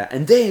everyone get that?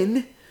 And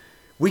then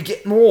we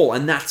get more,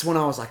 and that's when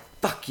I was like,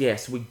 fuck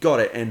yes, we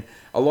got it. And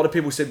a lot of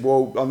people said,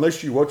 well,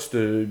 unless you watch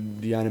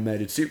the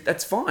animated series,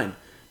 that's fine.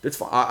 That's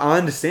fine. I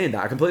understand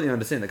that. I completely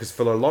understand that, because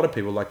for a lot of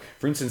people, like,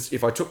 for instance,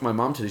 if I took my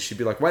mum to this, she'd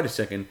be like, wait a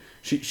second.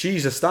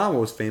 She's a Star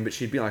Wars fan, but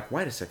she'd be like,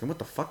 wait a second, what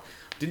the fuck?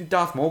 Didn't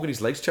Darth Maul get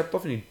his legs chopped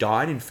off and he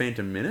died in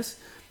Phantom Menace?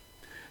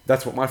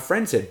 That's what my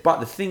friend said. But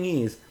the thing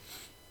is,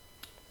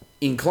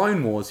 in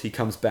Clone Wars, he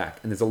comes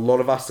back, and there's a lot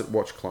of us that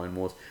watch Clone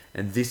Wars,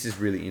 and this is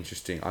really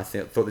interesting. I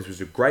thought this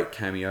was a great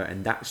cameo,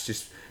 and that's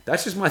just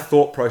my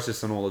thought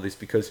process on all of this,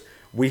 because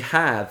we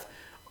have,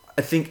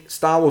 I think,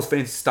 Star Wars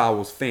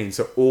fans,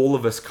 so all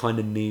of us kind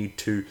of need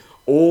to,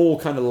 all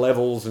kind of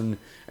levels and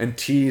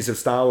tiers of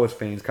Star Wars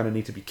fans kind of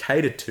need to be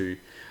catered to,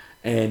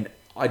 and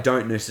I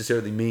don't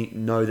necessarily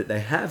know that they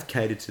have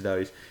catered to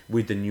those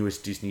with the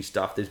newest Disney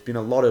stuff. There's been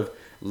a lot of,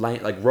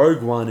 like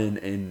Rogue One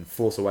and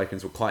Force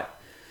Awakens were quite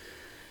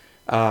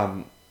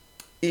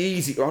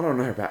easy. I don't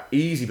know about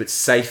easy, but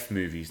safe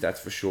movies, that's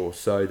for sure.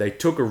 So they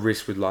took a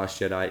risk with Last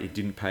Jedi. It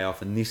didn't pay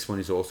off, and this one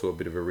is also a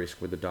bit of a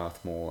risk with the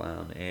Darth Maul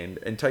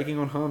and taking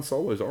on Han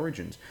Solo's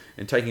origins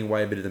and taking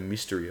away a bit of the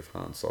mystery of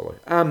Han Solo.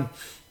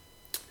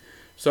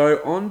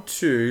 So on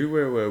to,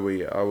 where were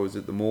we? I was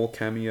at the Maul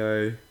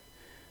cameo,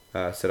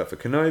 set up for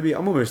Kenobi.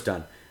 I'm almost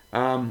done.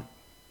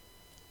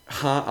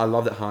 I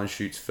love that Han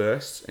shoots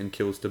first and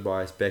kills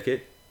Tobias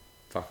Beckett.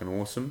 Fucking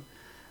awesome.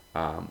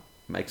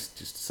 Makes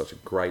just such a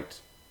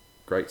great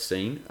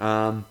scene.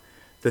 The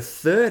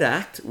third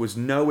act was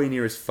nowhere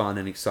near as fun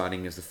and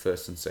exciting as the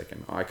first and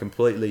second. I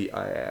completely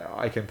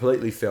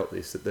felt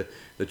this, that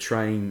the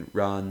train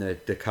run,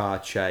 the car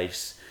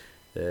chase,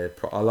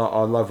 I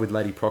love with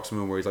Lady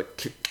Proxima where he's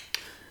like,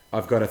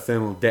 I've got a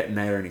thermal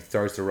detonator, and he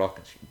throws the rock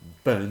and she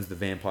burns the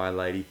vampire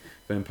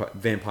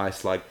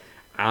slug.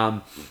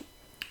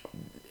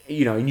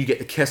 You know, and you get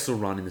the Kessel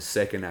Run in the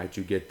second act.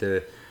 You get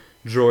the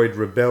droid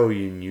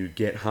rebellion. You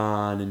get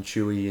Han and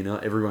Chewie, you know,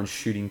 everyone's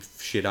shooting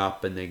shit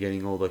up, and they're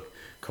getting all the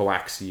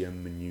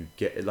coaxium, and you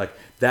get, like,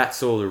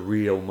 that's all the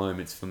real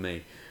moments for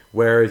me.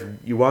 Whereas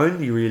you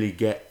only really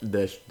get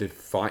the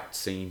fight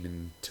scene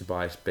in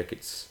Tobias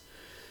Beckett.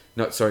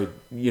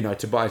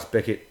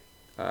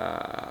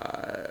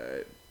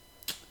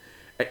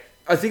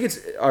 I think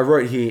I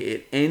wrote here,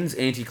 it ends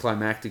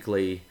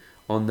anticlimactically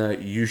on the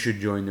 "you should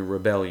join the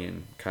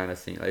rebellion" kind of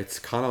thing. It's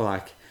kind of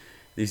like,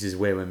 this is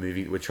where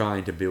we're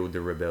trying to build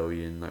the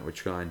rebellion, like we're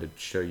trying to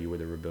show you where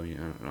the rebellion,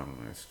 I don't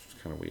know, it's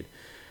kind of weird.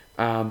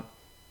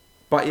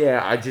 But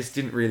yeah, I just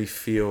didn't really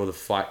feel the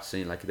fight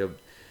scene, like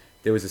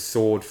there was a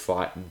sword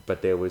fight,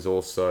 but there was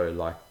also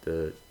like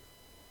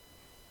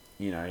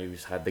he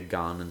had the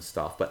gun and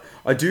stuff. But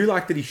I do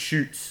like that he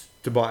shoots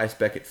Tobias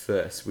Beckett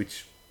first,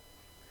 which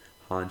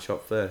Han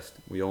shot first.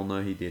 We all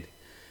know he did.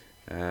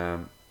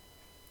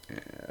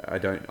 I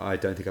don't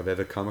think I've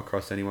ever come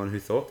across anyone who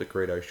thought that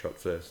Greedo shot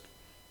first,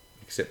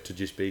 except to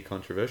just be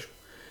controversial.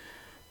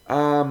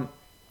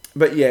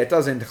 But yeah, it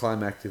does end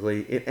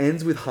climactically. It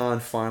ends with Han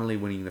finally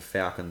winning the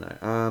Falcon,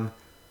 though.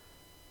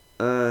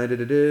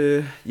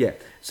 Yeah,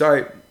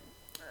 so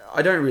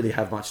I don't really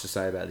have much to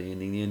say about the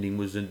ending. The ending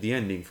was the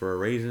ending for a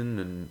reason,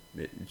 and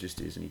it just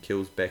is, and he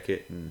kills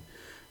Beckett and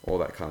all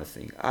that kind of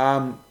thing.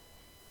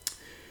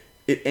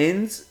 It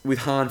ends with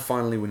Han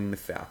finally winning the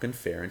Falcon,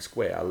 fair and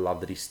square. I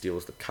love that he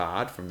steals the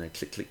card from the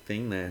click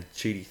thing, the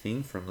cheaty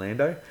thing from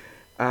Lando.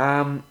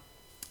 And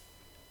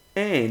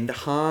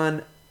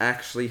Han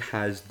actually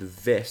has the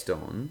vest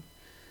on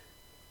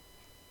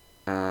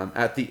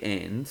at the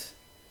end.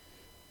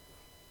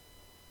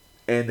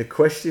 And the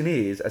question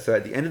is, so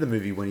at the end of the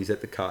movie, when he's at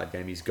the card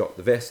game, he's got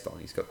the vest on.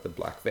 He's got the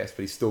black vest,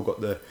 but he's still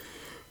got the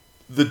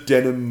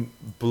denim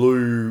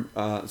blue,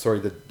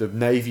 the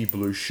navy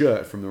blue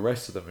shirt from the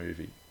rest of the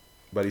movie.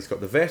 but he's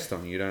got the vest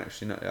on. You don't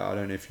actually know. I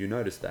don't know if you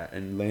noticed that.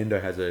 And Lando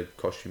has a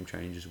costume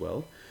change as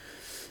well.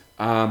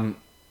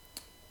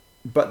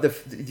 But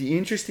the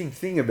interesting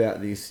thing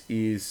about this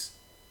is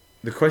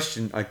the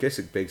question. I guess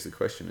it begs the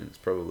question, and it's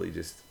probably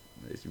just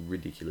a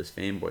ridiculous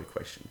fanboy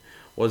question.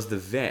 Was the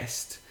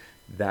vest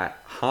that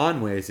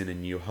Han wears in A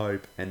New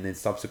Hope and then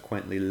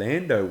subsequently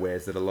Lando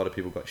wears that a lot of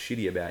people got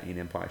shitty about in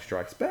Empire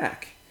Strikes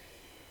Back,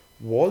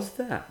 was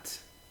that,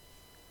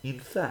 in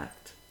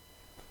fact,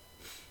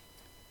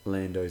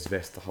 Lando's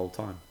vest the whole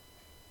time?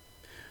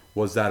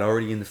 Was that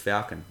already in the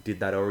Falcon? Did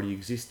that already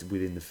exist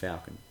within the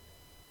Falcon?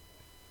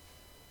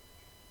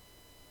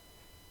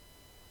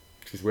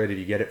 Because where did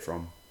he get it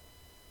from?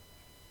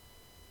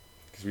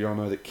 Because we all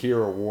know that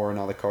Kira wore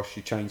another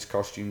costume. She changed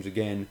costumes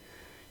again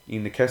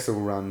in the Kessel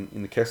run,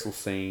 in the Kessel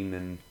scene,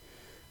 and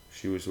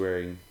she was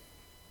wearing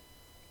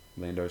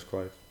Lando's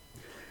clothes.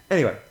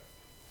 Anyway,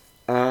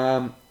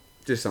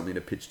 just something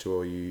to pitch to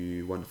all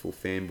you wonderful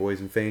fanboys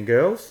and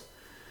fangirls.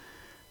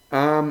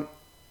 And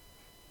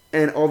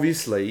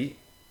obviously,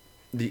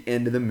 the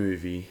end of the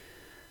movie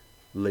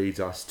leads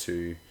us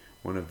to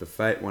one of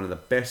the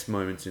best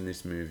moments in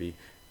this movie,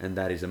 and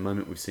that is a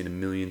moment we've seen a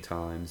million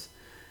times,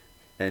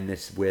 and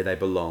it's where they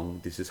belong.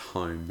 This is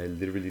home. They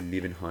literally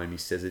live in home. He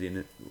says it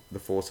in The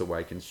Force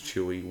Awakens,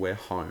 Chewie, we're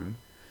home,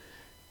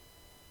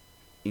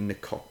 in the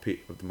cockpit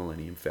of the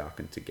Millennium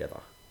Falcon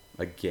together.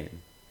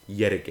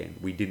 Yet again.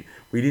 We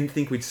didn't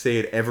think we'd see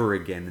it ever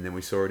again, and then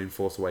we saw it in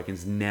Force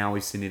Awakens. Now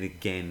we've seen it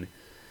again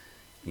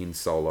in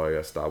Solo,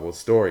 A Star Wars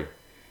Story.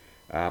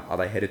 Are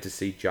they headed to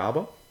see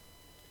Jabba?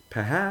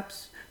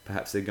 Perhaps.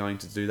 Perhaps they're going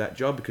to do that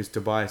job because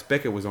Tobias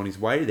Becker was on his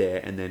way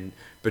there and then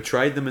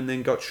betrayed them and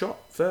then got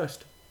shot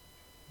first.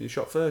 He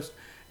shot first.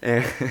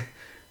 And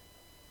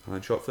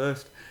Han shot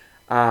first.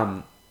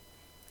 And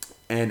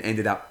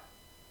ended up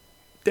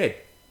dead.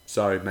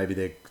 So maybe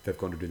they've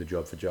gone to do the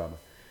job for Jabba.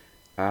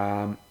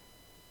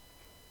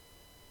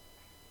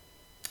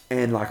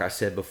 And like I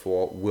said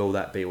before, will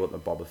that be what the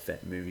Boba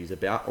Fett movie is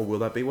about? Or will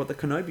that be what the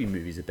Kenobi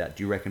movie is about?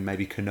 Do you reckon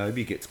maybe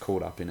Kenobi gets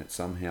caught up in it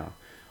somehow?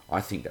 I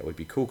think that would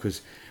be cool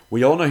because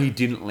we all know he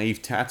didn't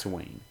leave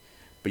Tatooine.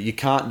 But you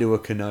can't do a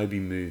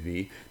Kenobi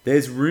movie.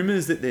 There's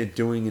rumours that they're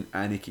doing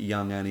an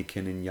young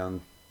Anakin and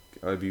young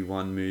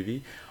Obi-Wan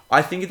movie.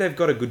 I think if they've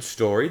got a good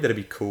story, that'd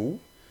be cool.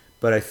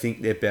 But I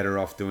think they're better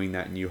off doing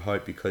that in New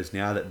Hope because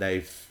now that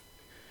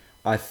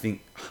I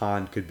think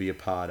Han could be a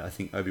part. I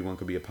think Obi-Wan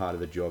could be a part of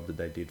the job that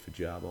they did for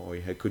Jabba, or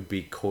he could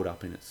be caught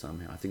up in it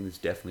somehow. I think there's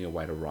definitely a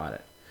way to write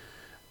it.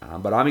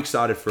 But I'm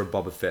excited for a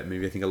Boba Fett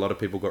movie. I think a lot of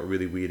people got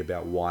really weird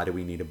about why do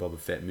we need a Boba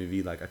Fett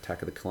movie. Like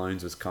Attack of the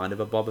Clones was kind of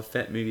a Boba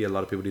Fett movie. A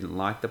lot of people didn't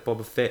like that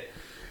Boba Fett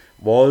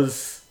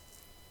was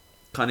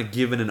kind of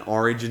given an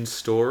origin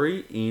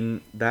story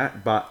in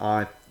that. But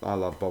I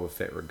love Boba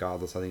Fett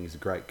regardless. I think he's a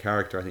great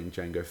character. I think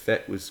Jango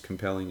Fett was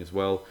compelling as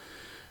well.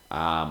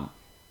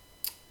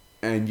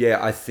 And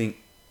yeah, I think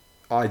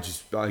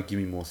give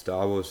me more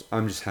Star Wars.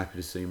 I'm just happy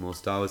to see more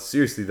Star Wars.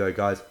 Seriously though,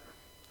 guys,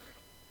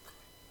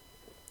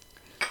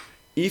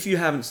 if you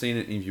haven't seen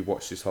it and if you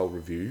watched this whole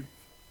review,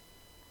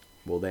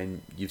 well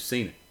then you've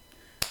seen it.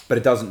 But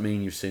it doesn't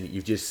mean you've seen it.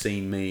 You've just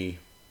seen me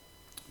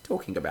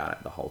talking about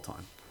it the whole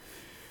time.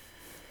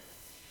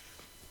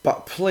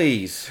 But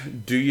please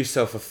do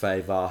yourself a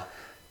favour.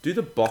 Do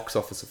the box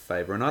office a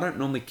favour. And I don't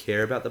normally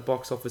care about the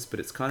box office, but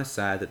it's kind of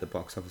sad that the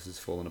box office has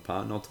fallen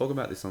apart. And I'll talk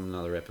about this on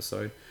another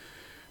episode.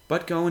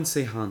 But go and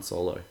see Han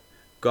Solo.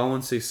 Go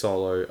and see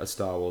Solo, A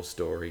Star Wars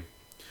Story.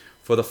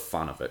 For the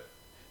fun of it.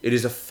 It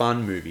is a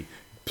fun movie.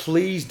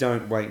 Please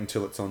don't wait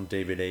until it's on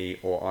DVD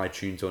or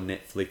iTunes or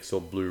Netflix or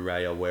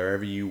Blu-ray or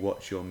wherever you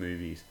watch your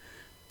movies.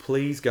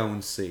 Please go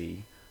and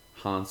see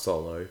Han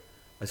Solo,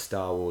 A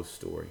Star Wars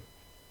Story.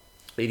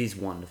 It is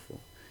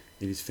wonderful.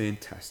 It is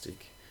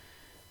fantastic.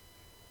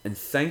 And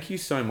thank you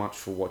so much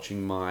for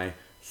watching my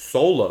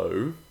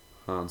solo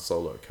Han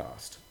Solo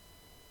cast.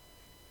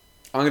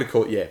 I'm going to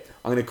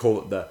call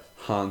it the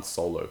Han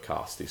Solo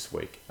cast this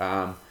week.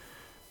 I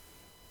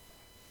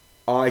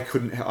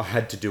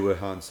had to do a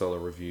Han Solo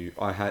review.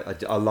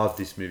 I love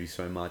this movie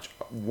so much.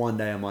 One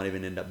day I might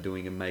even end up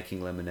doing a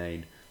Making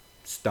Lemonade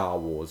Star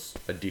Wars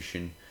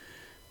edition.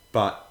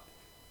 But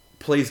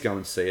please go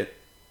and see it.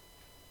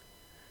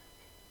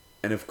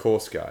 And of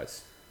course,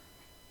 guys,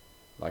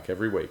 like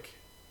every week,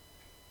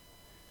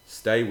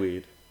 stay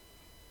weird,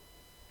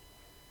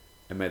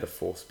 and may the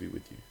Force be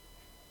with you.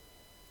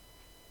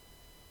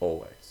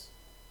 Always.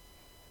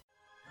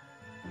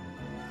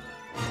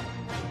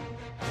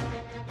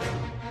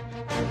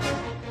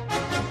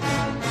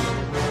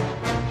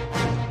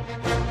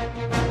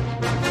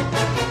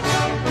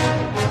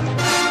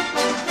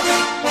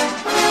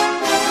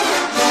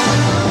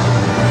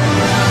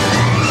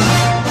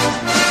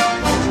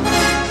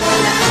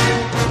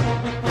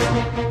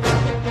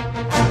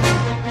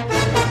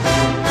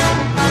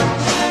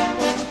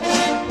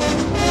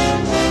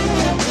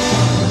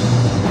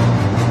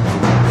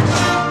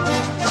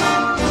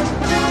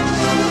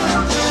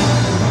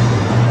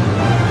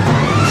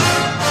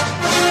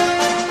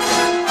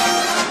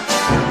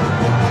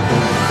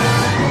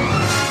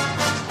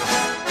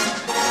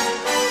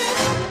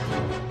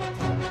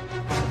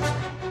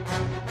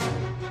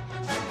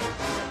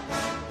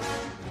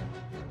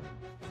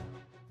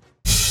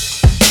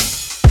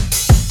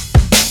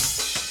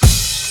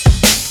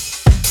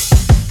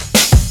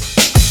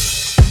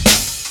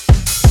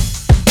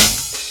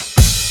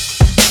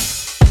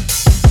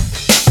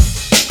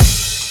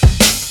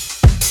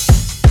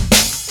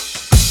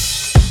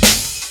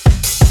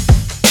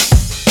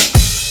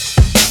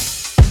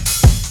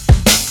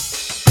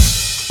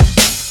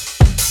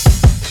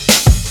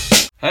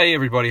 Hey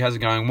everybody, how's it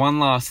going? One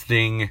last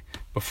thing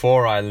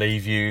before I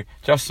leave you,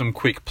 just some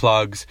quick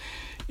plugs.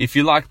 If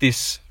you like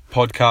this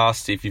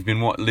podcast, if you've been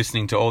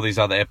listening to all these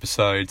other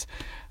episodes,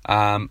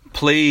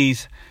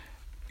 please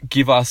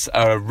give us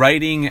a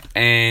rating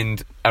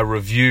and a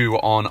review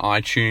on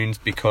iTunes,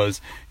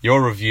 because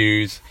your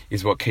reviews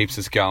is what keeps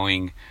us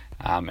going,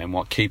 and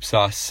what keeps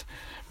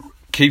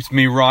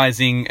me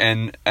rising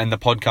and the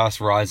podcast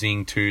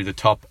rising to the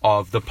top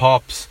of the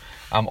pops.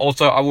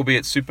 Also, I will be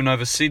at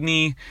Supernova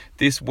Sydney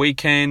this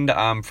weekend,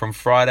 from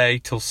Friday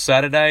till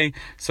Saturday.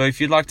 So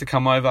if you'd like to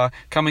come over,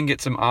 come and get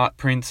some art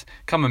prints,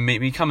 come and meet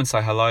me, come and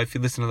say hello. If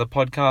you listen to the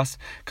podcast,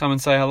 come and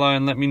say hello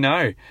and let me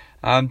know.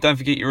 Don't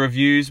forget your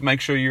reviews.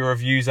 Make sure your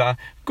reviews are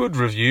good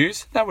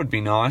reviews. That would be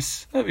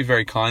nice. That would be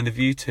very kind of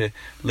you to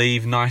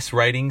leave nice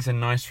ratings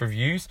and nice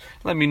reviews.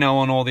 Let me know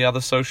on all the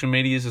other social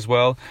medias as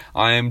well.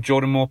 I am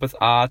Jordan Morpeth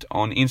Art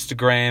on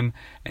Instagram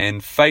and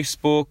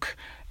Facebook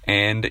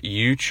and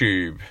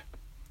YouTube.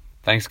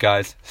 Thanks,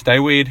 guys. Stay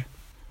weird.